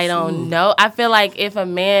look at the I shoe? don't know. I feel like if a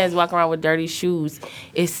man's walking around with dirty shoes,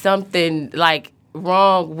 it's something like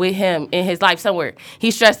wrong with him in his life somewhere.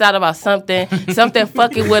 He's stressed out about something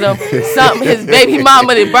fucking with him, something his baby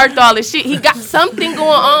mama that birthed all this shit. He got something going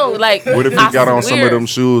on. Like, What if he I got on some swear. of them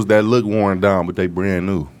shoes that look worn down, but they brand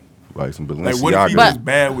new, like some Balenciaga? Like, what if he But- was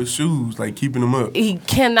bad with shoes, like keeping them up? He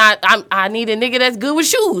cannot. I need a nigga that's good with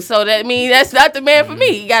shoes. So that means that's not the man for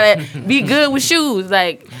me. He gotta be good with shoes,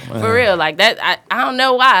 like for real, like that. I don't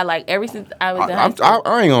know why. Like ever since I was in high school.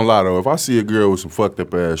 I ain't gonna lie though. If I see a girl with some fucked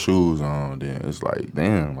up ass shoes on, then it's like,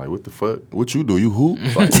 damn, like what the fuck? What you do? You hoop?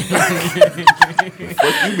 Like, the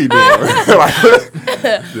fuck you be doing? Like,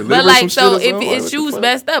 deliver But some like, shit so or if something? his Like, shoes what the fuck?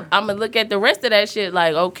 messed up, I'm gonna look at the rest of that shit.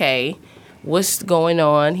 Like, okay, what's going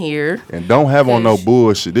on here? And don't have on no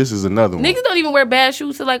bullshit. This is another one. Niggas don't even wear bad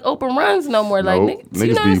shoes to like open runs no more. Like, Nope. niggas,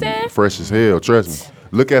 you know what I'm saying? be fresh as hell. Trust me.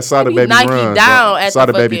 Look at Sada be Baby Nike runs. down at the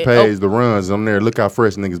Sada Baby fucking- page the runs on there. Look how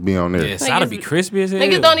fresh niggas be on there. Yeah, Sada be crispy as hell.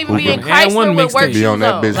 Niggas don't even be in Hooping. And one Chrysler with work mixtape. shoes Be on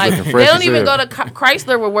that on. bitch Like, looking they fresh don't as even go hell. to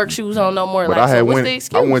Chrysler with work shoes on no more. But like, I had so what's went. the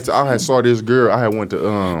excuse? I had saw this girl. I had went to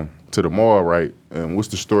to the mall, right? And what's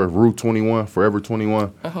the store? Route 21, Forever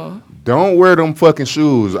 21. Don't wear them fucking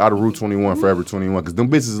shoes out of Route 21, Forever 21, because them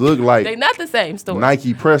bitches look like They not the same store.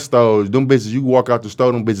 Nike Prestos. Them bitches, you walk out the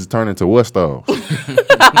store, them bitches turn into what stores?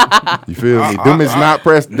 You feel me? Them is not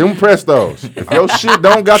them Prestos. If your shit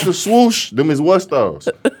don't got the swoosh, them is what stores?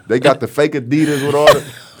 They got the fake Adidas with all the.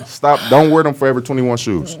 Stop! Don't wear them Forever 21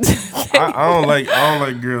 shoes. I don't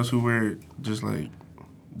like girls who wear just like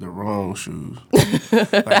the wrong shoes.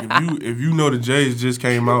 Like if you know the J's just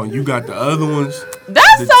came out and you got the other ones.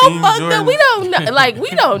 That's the so Team fucked up. Jordan. We don't know. Like we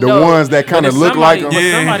don't The know. ones that kind of look like them. But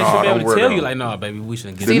somebody should be don't able wear to tell them. you, like, no, baby, we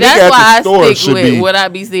shouldn't get See, it. nigga at that's the why store I should stick with be- what I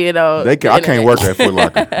be seeing on. I can't internet. work at Foot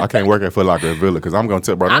Locker. I can't work at Foot Locker at Villa because I'm gonna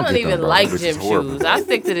tell bro. I don't get even them, bro. like Them bitches gym horrible. shoes. I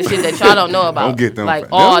stick to the shit that y'all don't know about. Don't get them. Like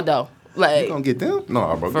Them? all though. You Like gonna get them?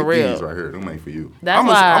 No, bro. For Get real. these right here. Them ain't for you. that's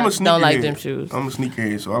why I don't like gym shoes. I'm a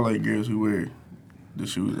sneakerhead, so I like girls who wear the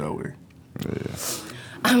shoes I wear.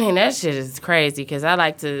 I mean, that shit is crazy because I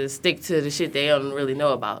like to stick to the shit they don't really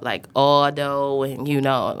know about, like Aldo and, you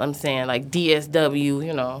know what I'm saying, like DSW,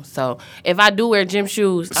 you know. So if I do wear gym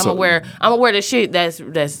shoes, I'm gonna wear the shit that's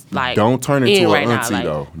like Don't turn into in an right now, auntie like,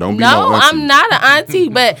 though. Don't be no auntie. I'm not an auntie,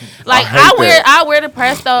 but like hate that. I wear the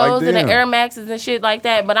Prestos Like, and the damn. Air Maxes and shit like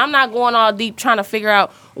that, but I'm not going all deep trying to figure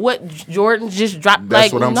out what Jordan just dropped.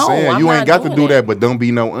 That's like, what I'm no, saying. You not ain't got to doing do that, but don't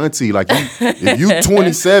be no auntie. Like if you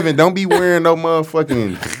 27, don't be wearing no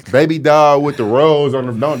motherfucking baby doll with the rose on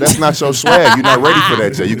the. No, that's not your swag. You're not ready for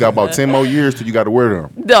that yet. You got about 10 more years till you got to wear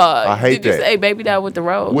them. Dog, I hate did you that. say baby doll with the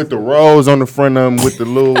rose? With the rose on the front of them, with the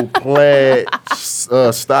little plaid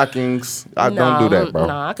stockings. I don't do that, bro.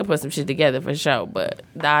 No, I could put some shit together for sure, but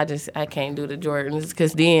I can't do the Jordans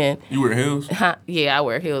because then, You wear heels? yeah, I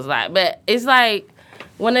wear heels a lot. But it's like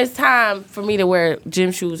when it's time for me to wear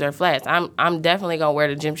gym shoes or flats, I'm definitely gonna wear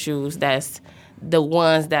the gym shoes. That's the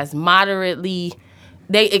ones that's moderately.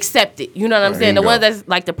 They accept it. You know what I'm saying? The ones that's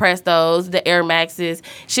like the Prestos, the Air Maxes,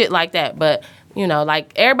 shit like that. But, you know,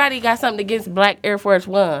 like everybody got something against black Air Force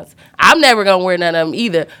Ones. I'm never going to wear none of them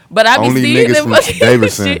either. But I be Only seeing niggas them from fucking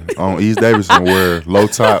Davidson shit. on East Davidson wear low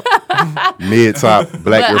top, mid top, black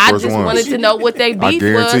But Air I Force just Ones. wanted to know what they beef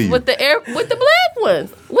guarantee was you. with the black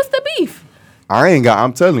ones. What's the beef?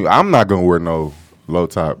 I'm telling you, I'm not gonna wear no low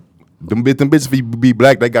top. Them bitches be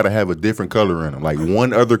black, they gotta have a different color in them, like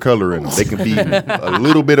one other color in them. They can be a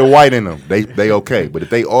little bit of white in them. They okay, but if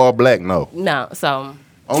they all black, no. No, so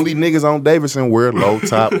Only niggas on Davidson wear low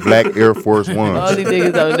top black Air Force Ones only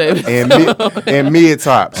niggas on there. and mid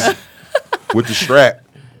tops with the strap,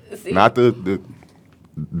 not the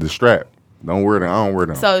strap. Don't wear them. I don't wear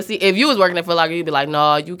them. So see, if you was working at Foot Locker, you'd be like,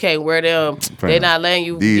 "No, you can't wear them. They not letting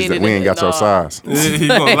you These get it." we ain't got your size. Yeah, he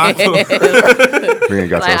gonna lock them. We ain't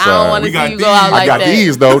got Like, your I don't want size. to see you go out like I got that.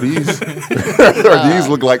 these though. These these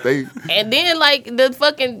look like they. And then like the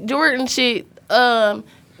fucking Jordan shit,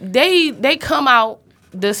 they come out,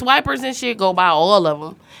 the swipers and shit go by all of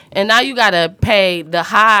them. And now you gotta pay the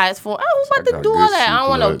highs for. I was about I to got do good all that. shoe I don't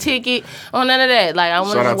want no plugs. ticket on none of that. Like I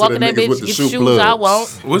want Shout to out walk to in the that niggas bitch, with the get shoe shoes I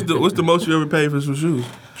plugs. want. What's the most you ever paid for some shoes?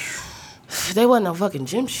 They wasn't no fucking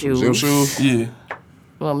gym shoes. Gym shoes, Yeah,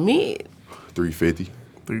 Well, me, $350.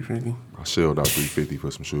 $350. I shelled out $350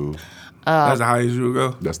 for some shoes. That's the highest you'll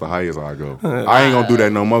go. That's the highest I go. I ain't gonna do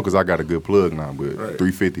that no more because I got a good plug now. But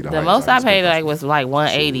 $350. the most I paid like was like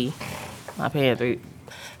 $180. I paid $3.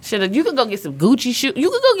 Shit, you could go get some Gucci shoes. You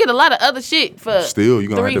could go get a lot of other shit for. Still, you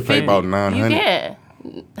gonna have to pay about $900. You can,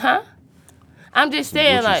 huh? I'm just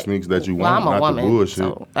saying, Gucci like, sneaks that you well, want, I'm a not the woman, bullshit.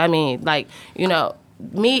 so I mean, like, you know,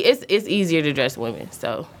 me, it's easier to dress women.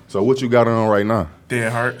 So So what you got on right now?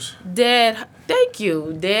 Dead Hearts. thank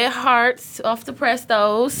you, Dead Hearts off the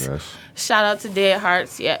Prestos. Yes. Shout out to Dead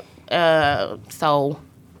Hearts. Yep. So,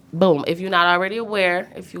 boom. If you're not already aware,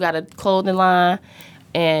 if you got a clothing line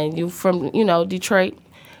and you from, you know, Detroit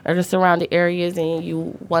or the surrounding areas and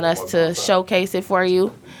you want us to showcase it for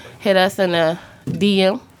you, hit us in a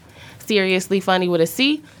DM, Seriously Funny with a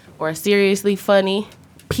C or Seriously Funny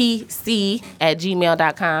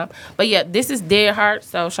PC@gmail.com. But yeah, this is Dead Hearts,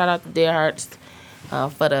 so shout out to Dead Hearts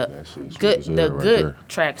for the good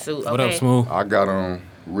tracksuit. What up, Smooth? I got on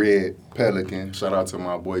Red Pelican. Shout out to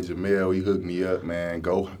my boy Jamel. He hooked me up, man.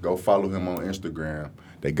 Go follow him on Instagram.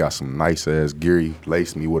 They got some nice ass gear. He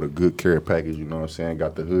laced me with a good care package. You know what I'm saying?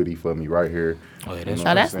 Got the hoodie for me right here. Oh, yeah, You that's know what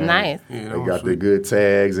I'm that's saying? nice. Yeah, They got the good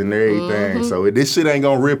tags and everything. So this shit ain't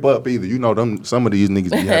gonna rip up either. You know some of these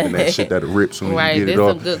niggas be having that shit that'll rip soon as Right, you get it this off.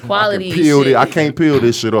 some good quality I can peel shit. I can't peel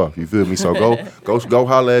this shit off. You feel me? So go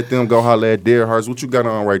holler at them. Go holler at Dead Hearts. What you got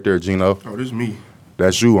on right there, Geno? Oh, this me.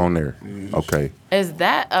 That's you on there. Okay. Is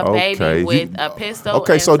that a baby Okay. with a pistol?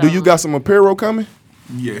 Okay, and so do you some- got some apparel coming?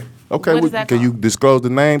 Yeah. Okay, What is that can you called? disclose the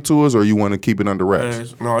name to us, or you want to keep it under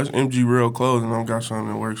wraps? No, it's MG Real Clothes, and I got something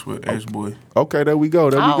that works with S-Boy. Okay, there we go.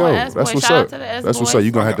 There we Oh, go. S-Boy. That's what's Shout out up. to the S-Boys. That's what's up.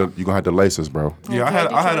 You gonna have to lace us, bro. Yeah, Okay, I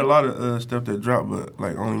had a Detroit. lot of stuff that dropped, but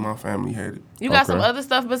like only my family had it. You got Okay. some other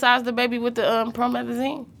stuff besides the baby with the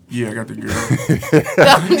promethazine? Yeah, I got the girl.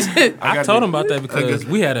 I told him about that because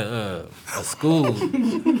we had a school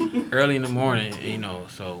early in the morning, you know.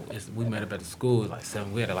 So we met up at the school at like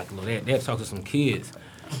 7. We had like a little. They had to talk to some kids,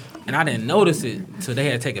 and I didn't notice it till they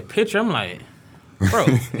had to take a picture. I'm like, bro,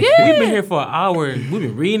 we've been here for an hour. We've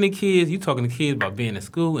been reading the kids. You talking to kids about being in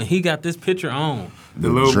school, and he got this picture on. The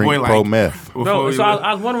little Drink boy like pro meth. Bro, so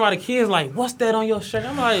I was wondering why the kids like, what's that on your shirt?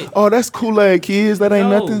 I'm like, Oh, that's Kool-Aid, kids. That ain't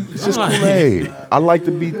No, nothing. It's I'm just like- Kool-Aid. I like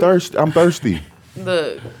to be thirsty. I'm thirsty.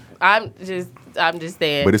 Look, I'm just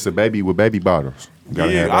saying. But it's a baby with baby bottoms. You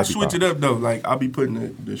gotta have yeah, I baby switch it bottoms. up though. Like I be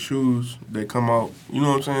putting the shoes that come out. You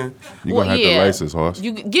know what I'm saying? You gonna have to lace us, horse.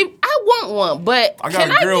 You give. I want one, but I got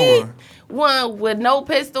can a girl I get one. one with no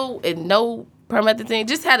pistol and no promethazine?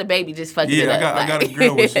 Just had a baby, just fucking it Yeah, up. I got a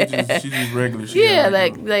girl with she just regular. She Yeah,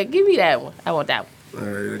 got like give me that one. I want that one. All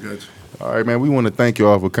right, I got you. All right, man. We want to thank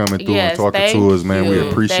y'all for coming through Yes, and talking thank to us, man. We you.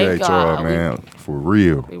 appreciate Thank y'all, y'all. man. For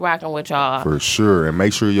real. We rocking with y'all. For sure. And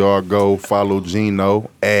make sure y'all go follow Jeno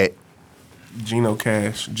at Jeno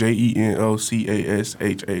Cashh,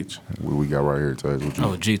 JenoCashh. what we got right here, Touch. What you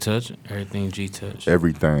oh, G Touch, everything G Touch.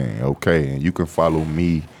 Everything. Okay. And you can follow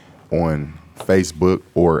me on Facebook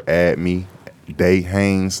or add me, Day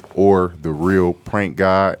Haynes or The Real Prank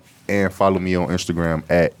God. And follow me on Instagram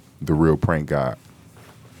at The Real Prank God.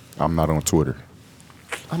 I'm not on Twitter.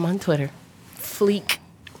 I'm on Twitter.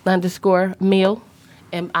 Fleek_Mill,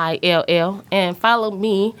 MILL, and follow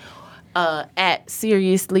me at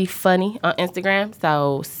Seriously Funny on Instagram.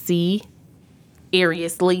 So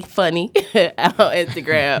Seriously Funny on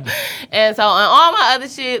Instagram. And so on all my other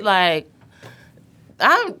shit, like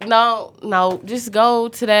just go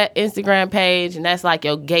to that Instagram page, and that's like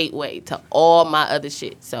your gateway to all my other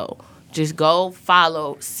shit. So just go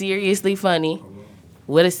follow Seriously Funny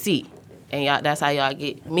with a C. And y'all, that's how y'all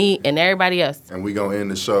get me and everybody else. And we gonna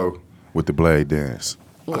end the show with the Blade Dance.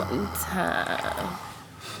 One time.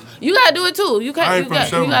 You gotta do it too. You I can't. ain't You from got. You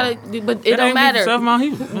Selma. gotta. But it don't matter.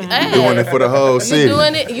 Hey, Doing it for the whole you city.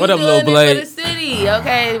 doing it. You What up, doing Lil it Blade? for the city.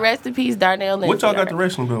 Okay. Rest in peace, Darnell. What Lindsay. y'all got the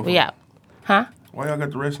wrestling belt for? We out. Huh? Why y'all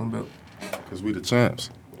got the wrestling belt? Because we the champs.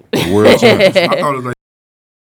 The world champs. I thought it was like